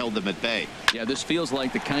he's held them at bay. Yeah, this feels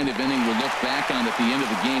like the kind of inning we'll look back on at the end of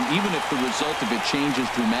the game, even if the result of it changes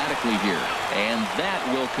dramatically here. And that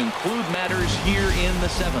will conclude matters here in the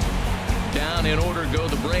 7th. Down in order go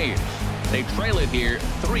the Braves. They trail it here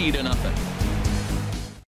 3-0.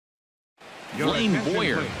 Blaine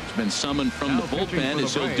Boyer has been summoned from the bullpen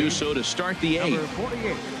as he'll do so to start the 8th. Number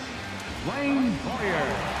 48, Blaine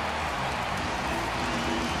Boyer.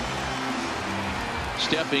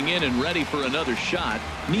 Stepping in and ready for another shot,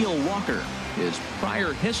 Neil Walker. His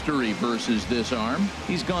prior history versus this arm,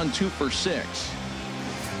 he's gone 2 for 6.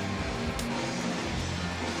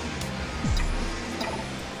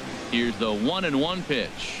 Here's the 1-1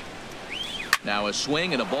 pitch. Now a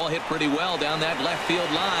swing and a ball hit pretty well down that left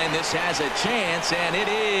field line. This has a chance, and it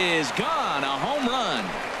is gone. A home run.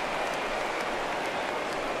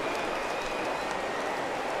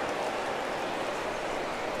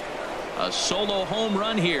 A solo home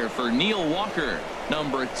run here for Neil Walker.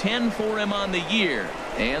 Number 10 for him on the year.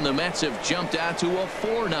 And the Mets have jumped out to a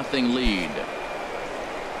 4-0 lead.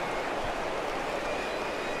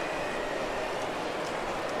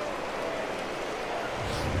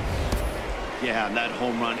 Yeah, and that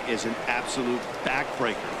home run is an absolute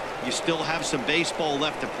backbreaker. You still have some baseball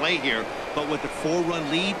left to play here, but with the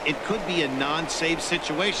 4-run lead, it could be a non-save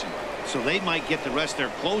situation. So they might get the rest of their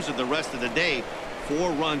closer the rest of the day.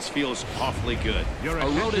 4 runs feels awfully good.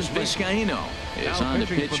 Arodys Vizcaino is on the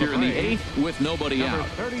pitch here in the 8th with nobody out.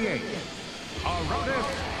 Number 38, Arodys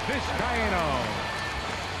Vizcaino.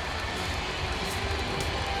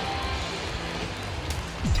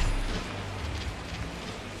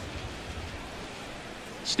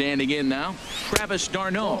 Standing in now, Travis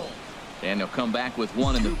d'Arnaud. And he'll come back with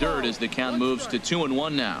 1 in the dirt as the count moves to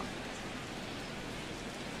 2-1 now.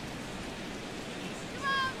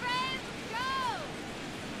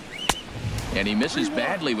 And he misses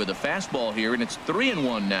badly with a fastball here, and it's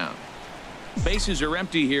 3-1 now. Bases are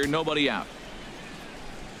empty here, nobody out.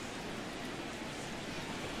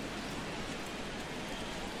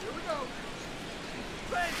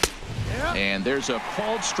 And there's a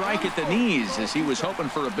called strike at the knees as he was hoping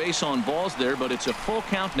for a base on balls there, but it's a full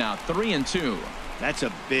count now, 3-2. That's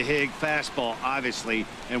a big fastball, obviously,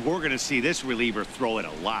 and we're going to see this reliever throw it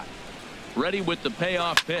a lot. Ready with the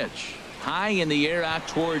payoff pitch. High in the air out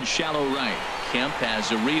towards shallow right. Kemp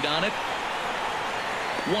has a read on it.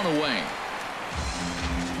 1 away.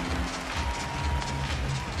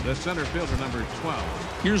 The center fielder, number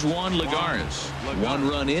 12. Here's Juan Lagares. 1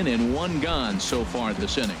 run in and 1 gone so far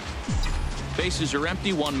this inning. Bases are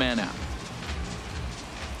empty, 1 man out.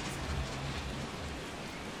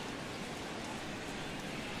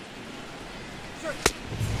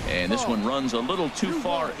 And this one runs a little too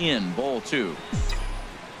far in, ball 2.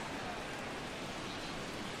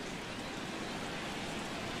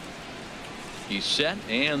 He's set,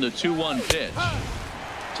 and the 2-1 pitch.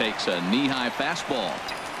 Takes a knee-high fastball.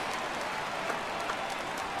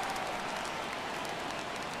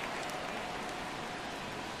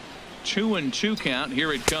 Two and 2 count.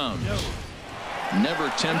 Here it comes. Never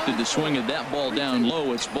tempted to swing at that ball down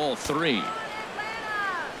low. It's ball 3.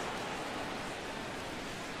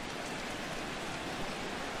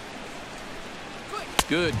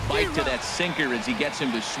 Good bite to that sinker as he gets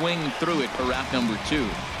him to swing through it for route number 2.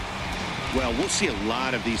 Well, we'll see a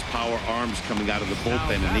lot of these power arms coming out of the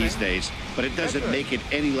bullpen in these days, but it doesn't make it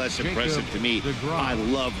any less impressive to me. I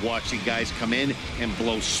love watching guys come in and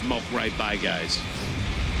blow smoke right by guys.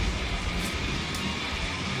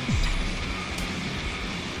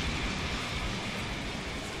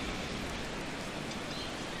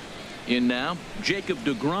 In now, Jacob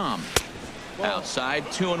deGrom. Outside,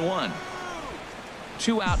 2-1.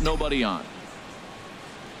 2 out, nobody on.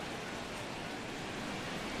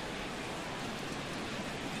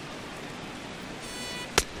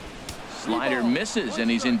 Slider misses,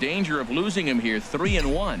 and he's in danger of losing him here.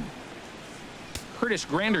 3-1. Curtis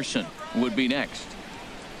Granderson would be next.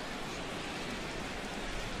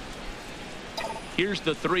 Here's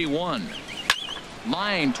the 3-1.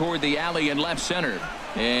 Line toward the alley in left center.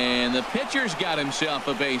 And the pitcher's got himself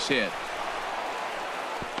a base hit.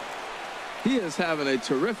 He is having a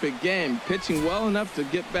terrific game, pitching well enough to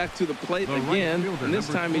get back to the plate again, and this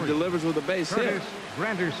time he delivers with a base hit.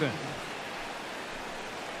 Granderson.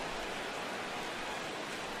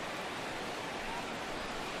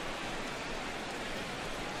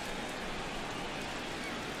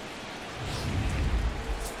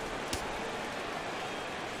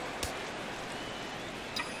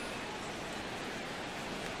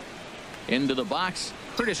 Into the box,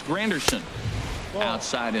 Curtis Granderson.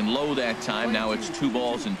 Outside and low that time. Now it's 2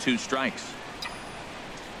 balls and 2 strikes.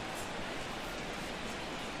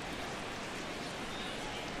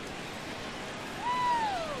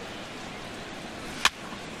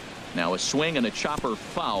 Now a swing and a chopper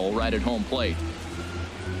foul right at home plate.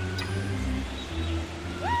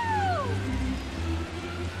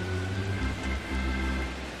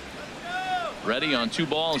 Ready on 2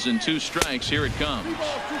 balls and 2 strikes. Here it comes.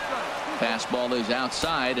 Fastball is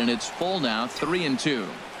outside and it's full now. 3-2.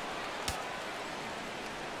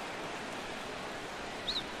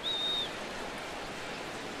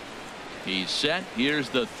 He's set. Here's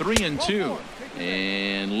the 3-2.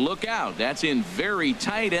 And look out. That's in very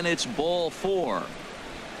tight and it's ball 4.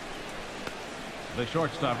 The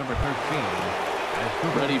shortstop, number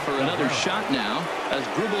 13. Ready for another shot now as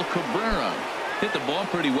Asdrubal Cabrera hit the ball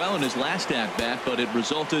pretty well in his last at bat, but it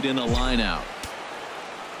resulted in a line out.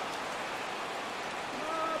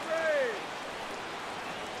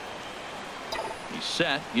 He's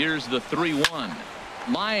set. Here's the 3-1.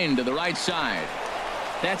 Line to the right side.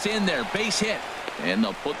 That's in there. Base hit. And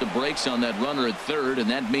they'll put the brakes on that runner at third, and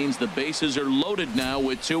that means the bases are loaded now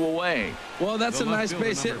with 2 away. Well, that's a nice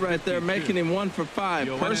base hit right there, making him 1 for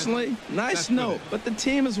 5. Personally, nice note, but the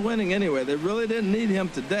team is winning anyway. They really didn't need him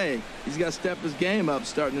today. He's got to step his game up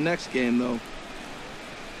starting the next game, though.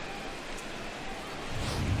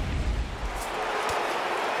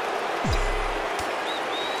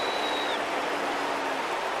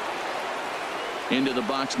 Into the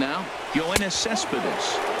box now, Yoenis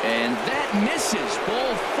Cespedes. And that misses.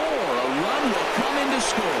 Ball 4. A run will come in to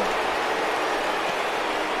score.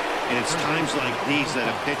 And it's times like these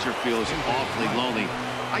that a pitcher feels awfully lonely.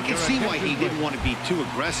 I can see why he didn't want to be too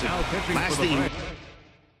aggressive. Last thing he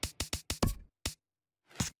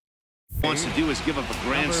wants to do is give up a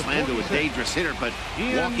grand slam to a dangerous hitter, but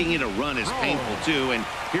walking in a run is painful too. And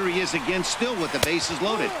here he is again, still with the bases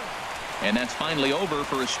loaded. And that's finally over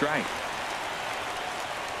for a strike.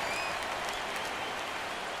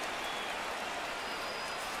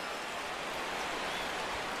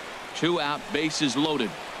 Two out, bases loaded.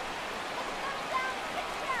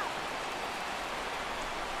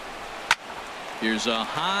 Here's a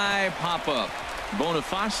high pop-up.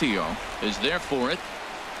 Bonifacio is there for it.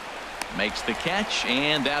 Makes the catch,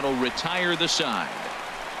 and that'll retire the side.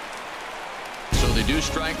 So they do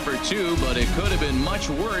strike for 2, but it could have been much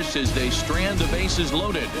worse as they strand the bases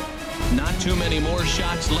loaded. Not too many more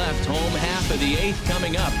shots left. Home half of the 8th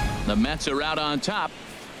coming up. The Mets are out on top,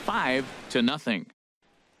 5-0.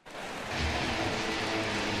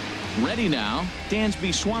 Ready now,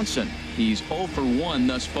 Dansby Swanson. He's 0 for 1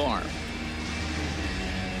 thus far.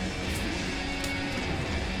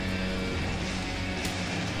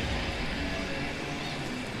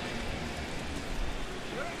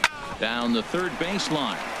 Down the third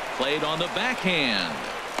baseline. Played on the backhand.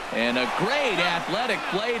 And a great athletic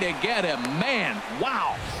play to get him. Man,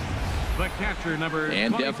 wow. The catcher, number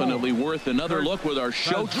and 24. Definitely worth another look with our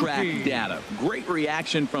show track data. Great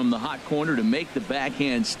reaction from the hot corner to make the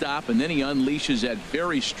backhand stop, and then he unleashes that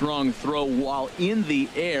very strong throw while in the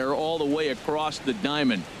air all the way across the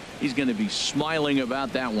diamond. He's going to be smiling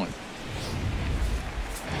about that one.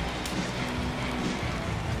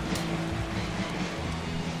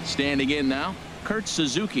 Standing in now, Kurt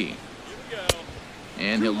Suzuki.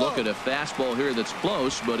 And he'll look at a fastball here that's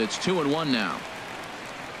close, but it's 2-1 now.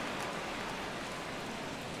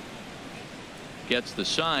 Gets the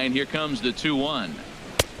sign. Here comes the 2-1.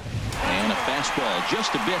 And a fastball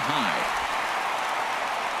just a bit high.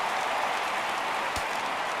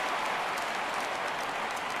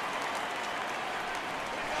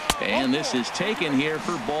 And this is taken here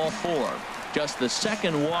for ball 4. Just the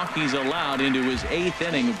second walk he's allowed into his 8th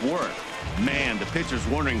inning of work. Man, the pitcher's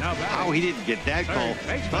wondering how he didn't get that call.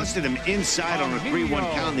 Busted him inside on a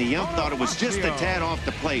 3-1 count. The ump thought it was just a tad off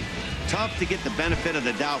the plate. Tough to get the benefit of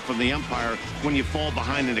the doubt from the umpire when you fall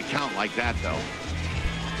behind in a count like that, though.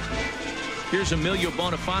 Here's Emilio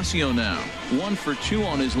Bonifacio now. 1 for 2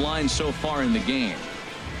 on his line so far in the game.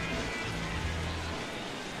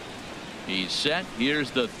 He's set.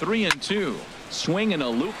 Here's the 3-2. Swing and a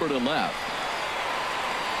looper to left.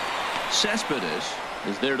 Cespedes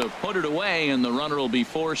is there to put it away, and the runner will be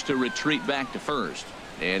forced to retreat back to first.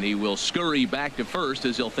 And he will scurry back to first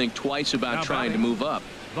as he'll think twice about trying to move up.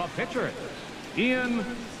 The pitcher, Ian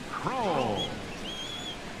Kroll.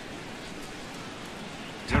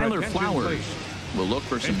 Tyler Flowers will look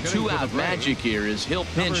for some 2-out magic here as he'll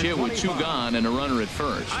pinch hit with 2 gone and a runner at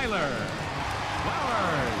first. Tyler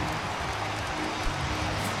Flowers.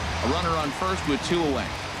 A runner on first with 2 away.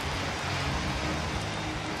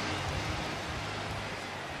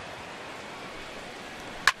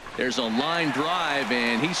 There's a line drive,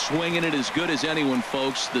 and he's swinging it as good as anyone,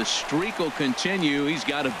 folks. The streak will continue. He's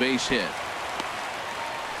got a base hit.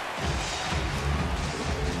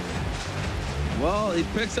 Well, he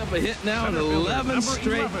picks up a hit now in 11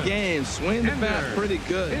 straight games. Swinging the bat pretty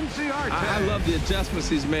good. I love the adjustments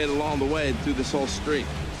he's made along the way through this whole streak.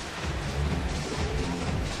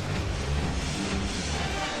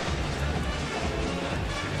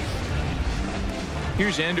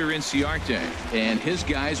 Here's Ender Inciarte, and his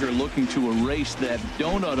guys are looking to erase that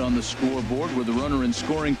donut on the scoreboard with the runner in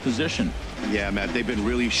scoring position. Yeah, Matt, they've been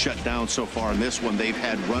really shut down so far in this one. They've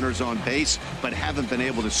had runners on base, but haven't been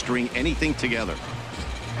able to string anything together.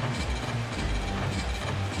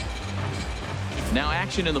 Now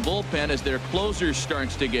action in the bullpen as their closer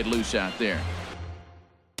starts to get loose out there.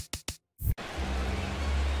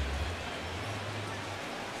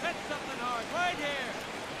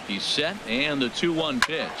 He's set, and the 2-1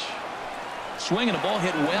 pitch. Swinging a ball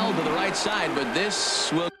hit well to the right side, but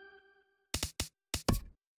this will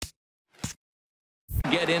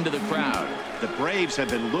get into the crowd. The Braves have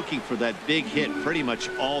been looking for that big hit pretty much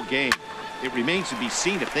all game. It remains to be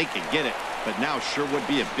seen if they can get it, but now sure would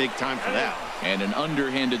be a big time for that. And an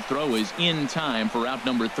underhanded throw is in time for out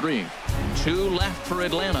number 3. 2 left for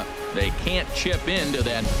Atlanta. They can't chip into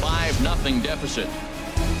that 5-0 deficit.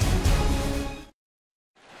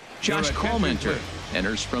 Josh Colmenter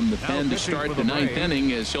enters from the pen to start the 9th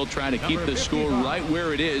inning as he'll try to keep the score right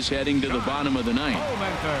where it is heading to the bottom of the 9th.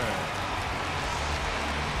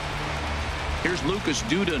 Here's Lucas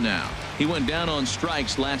Duda now. He went down on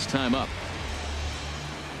strikes last time up.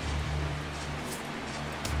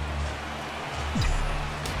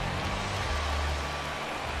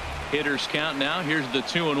 Hitters count now. Here's the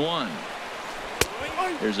 2-1.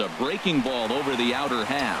 There's a breaking ball over the outer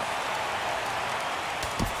half.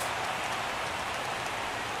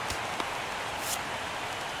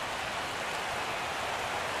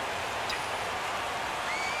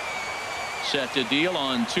 Set to deal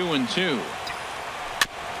on 2-2.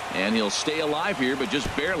 And he'll stay alive here, but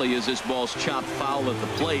just barely as this ball's chopped foul at the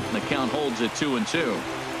plate, and the count holds at 2-2.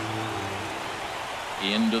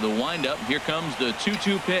 Into the windup. Here comes the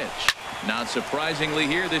 2-2 pitch. Not surprisingly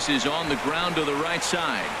here, this is on the ground to the right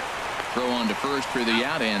side. Throw on to first for the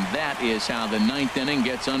out, and that is how the 9th inning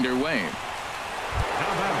gets underway.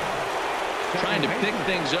 Trying to pick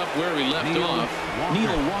things up where he left off,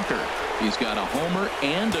 Neil Walker. He's got a homer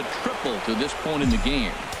and a triple to this point in the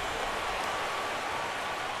game.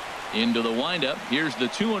 Into the windup. Here's the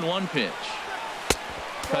 2-1 pitch.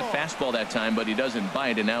 Cut fastball that time, but he doesn't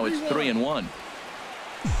bite, and now it's 3-1.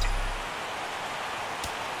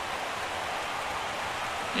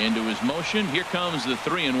 Into his motion. Here comes the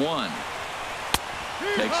 3-1.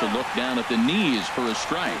 Takes a look down at the knees for a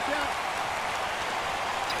strike.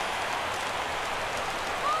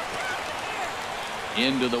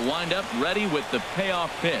 Into the windup, ready with the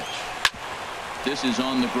payoff pitch. This is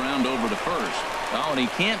on the ground over to first. Oh, and he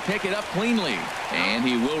can't pick it up cleanly. And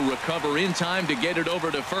he will recover in time to get it over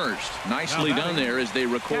to first. Nicely done there as they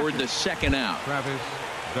record the second out. Travis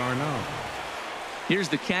d'Arnaud. Here's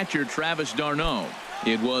the catcher, Travis d'Arnaud.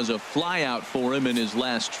 It was a fly out for him in his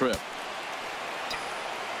last trip.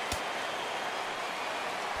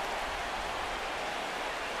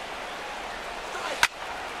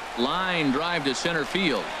 Line drive to center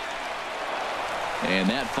field. And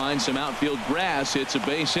that finds some outfield grass. It's a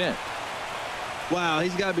base hit. Wow,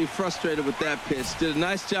 he's got to be frustrated with that pitch. Did a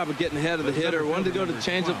nice job of getting ahead of the hitter. Wanted to go to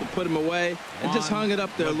changeup to put him away, and just hung it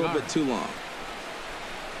up there a little bit too long.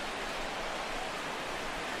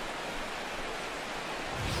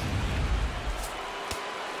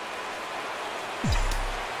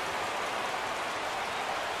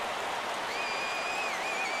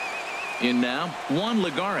 In now, Juan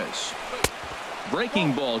Lagares.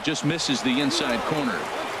 Breaking ball just misses the inside corner.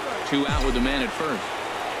 2 out with the man at first.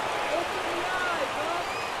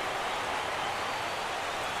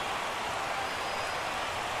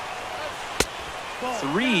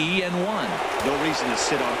 Three and 1. No reason to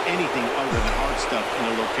sit on anything other than hard stuff in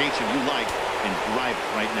a location you like and drive it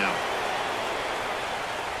right now.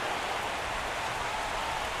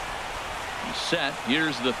 He's set.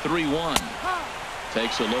 Here's the 3-1.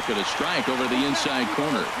 Takes a look at a strike over the inside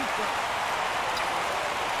corner.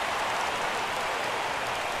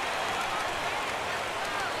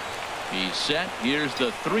 He's set. Here's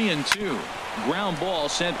the 3-2. Ground ball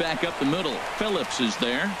sent back up the middle. Phillips is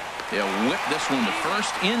there. They'll whip this one to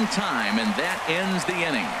first in time, and that ends the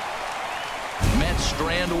inning. Mets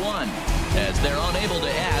strand 1 as they're unable to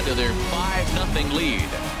add to their 5-0 lead.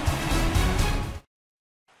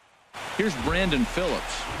 Here's Brandon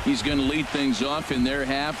Phillips. He's going to lead things off in their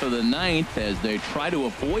half of the ninth as they try to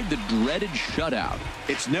avoid the dreaded shutout.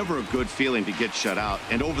 It's never a good feeling to get shut out,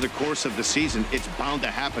 and over the course of the season, it's bound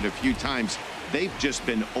to happen a few times. They've just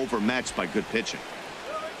been overmatched by good pitching.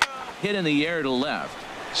 Hit in the air to left.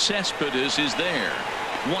 Cespedes is there.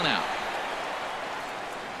 1 out.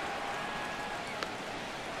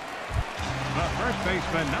 The first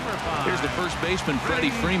baseman, number 5. Here's the first baseman, Freddie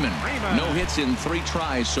Freeman. No hits in 3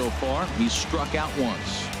 tries so far. He's struck out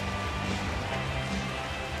once.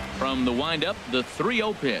 From the windup, the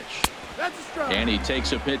 3-0 pitch. That's a strike. And he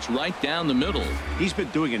takes a pitch right down the middle. He's been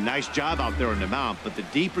doing a nice job out there on the mound, but the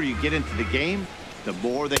deeper you get into the game, the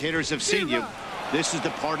more the hitters have seen you. This is the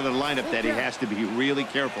part of the lineup that he has to be really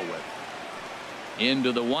careful with.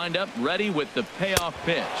 Into the windup, ready with the payoff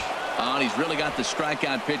pitch. Oh, and he's really got the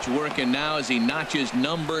strikeout pitch working now as he notches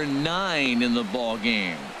number 9 in the ball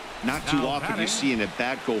game. Not too often you see an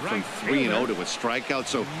at-bat go from 3-0 to a strikeout,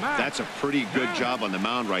 so that's a pretty good job on the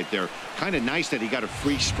mound right there. Kind of nice that he got a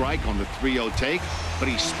free strike on the 3-0 take, but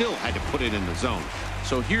he still had to put it in the zone.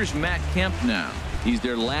 So here's Matt Kemp now. He's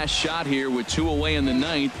their last shot here with 2 away in the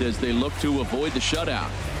ninth as they look to avoid the shutout.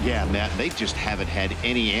 Yeah, Matt, they just haven't had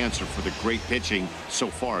any answer for the great pitching so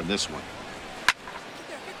far in this one.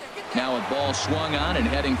 Now a ball swung on and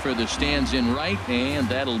heading for the stands in right, and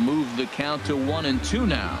that'll move the count to 1-2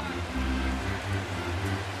 now.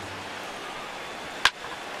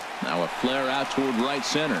 Now a flare out toward right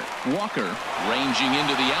center. Walker ranging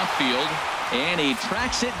into the outfield, and he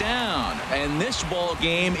tracks it down, and this ball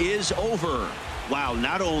game is over. Wow,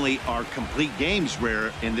 not only are complete games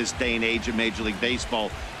rare in this day and age of Major League Baseball,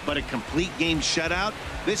 but a complete game shutout.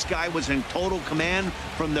 This guy was in total command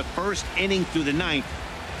from the first inning through the ninth.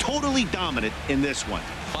 Totally dominant in this one.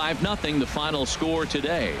 5-0 the final score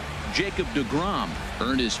today. Jacob deGrom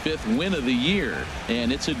earned his 5th win of the year,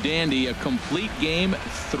 and it's a dandy, a complete game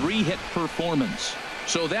 3-hit performance.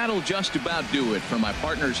 So that'll just about do it. For my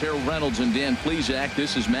partners Harold Reynolds and Dan Plesac,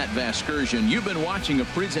 this is Matt Vasgersian. You've been watching a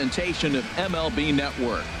presentation of MLB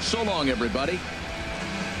Network. So long, everybody.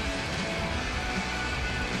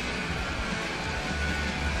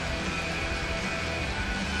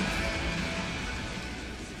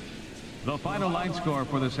 The final line score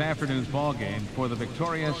for this afternoon's ball game for the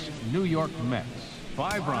victorious New York Mets.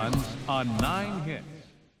 5 runs on 9 hits.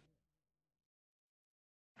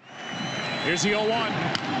 Here's the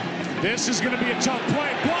 0-1. This is going to be a tough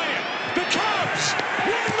play. Bryant, the Cubs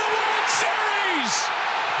win the World Series.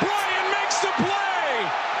 Bryant makes the play.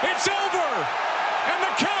 It's over. And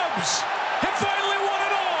the Cubs have finally won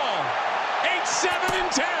it all.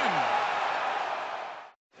 8-7-10.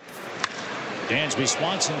 Dansby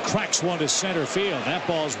Swanson cracks one to center field. That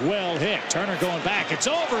ball's well hit. Turner going back. It's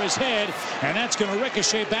over his head, and that's going to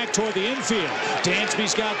ricochet back toward the infield.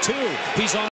 Dansby's got 2. He's on.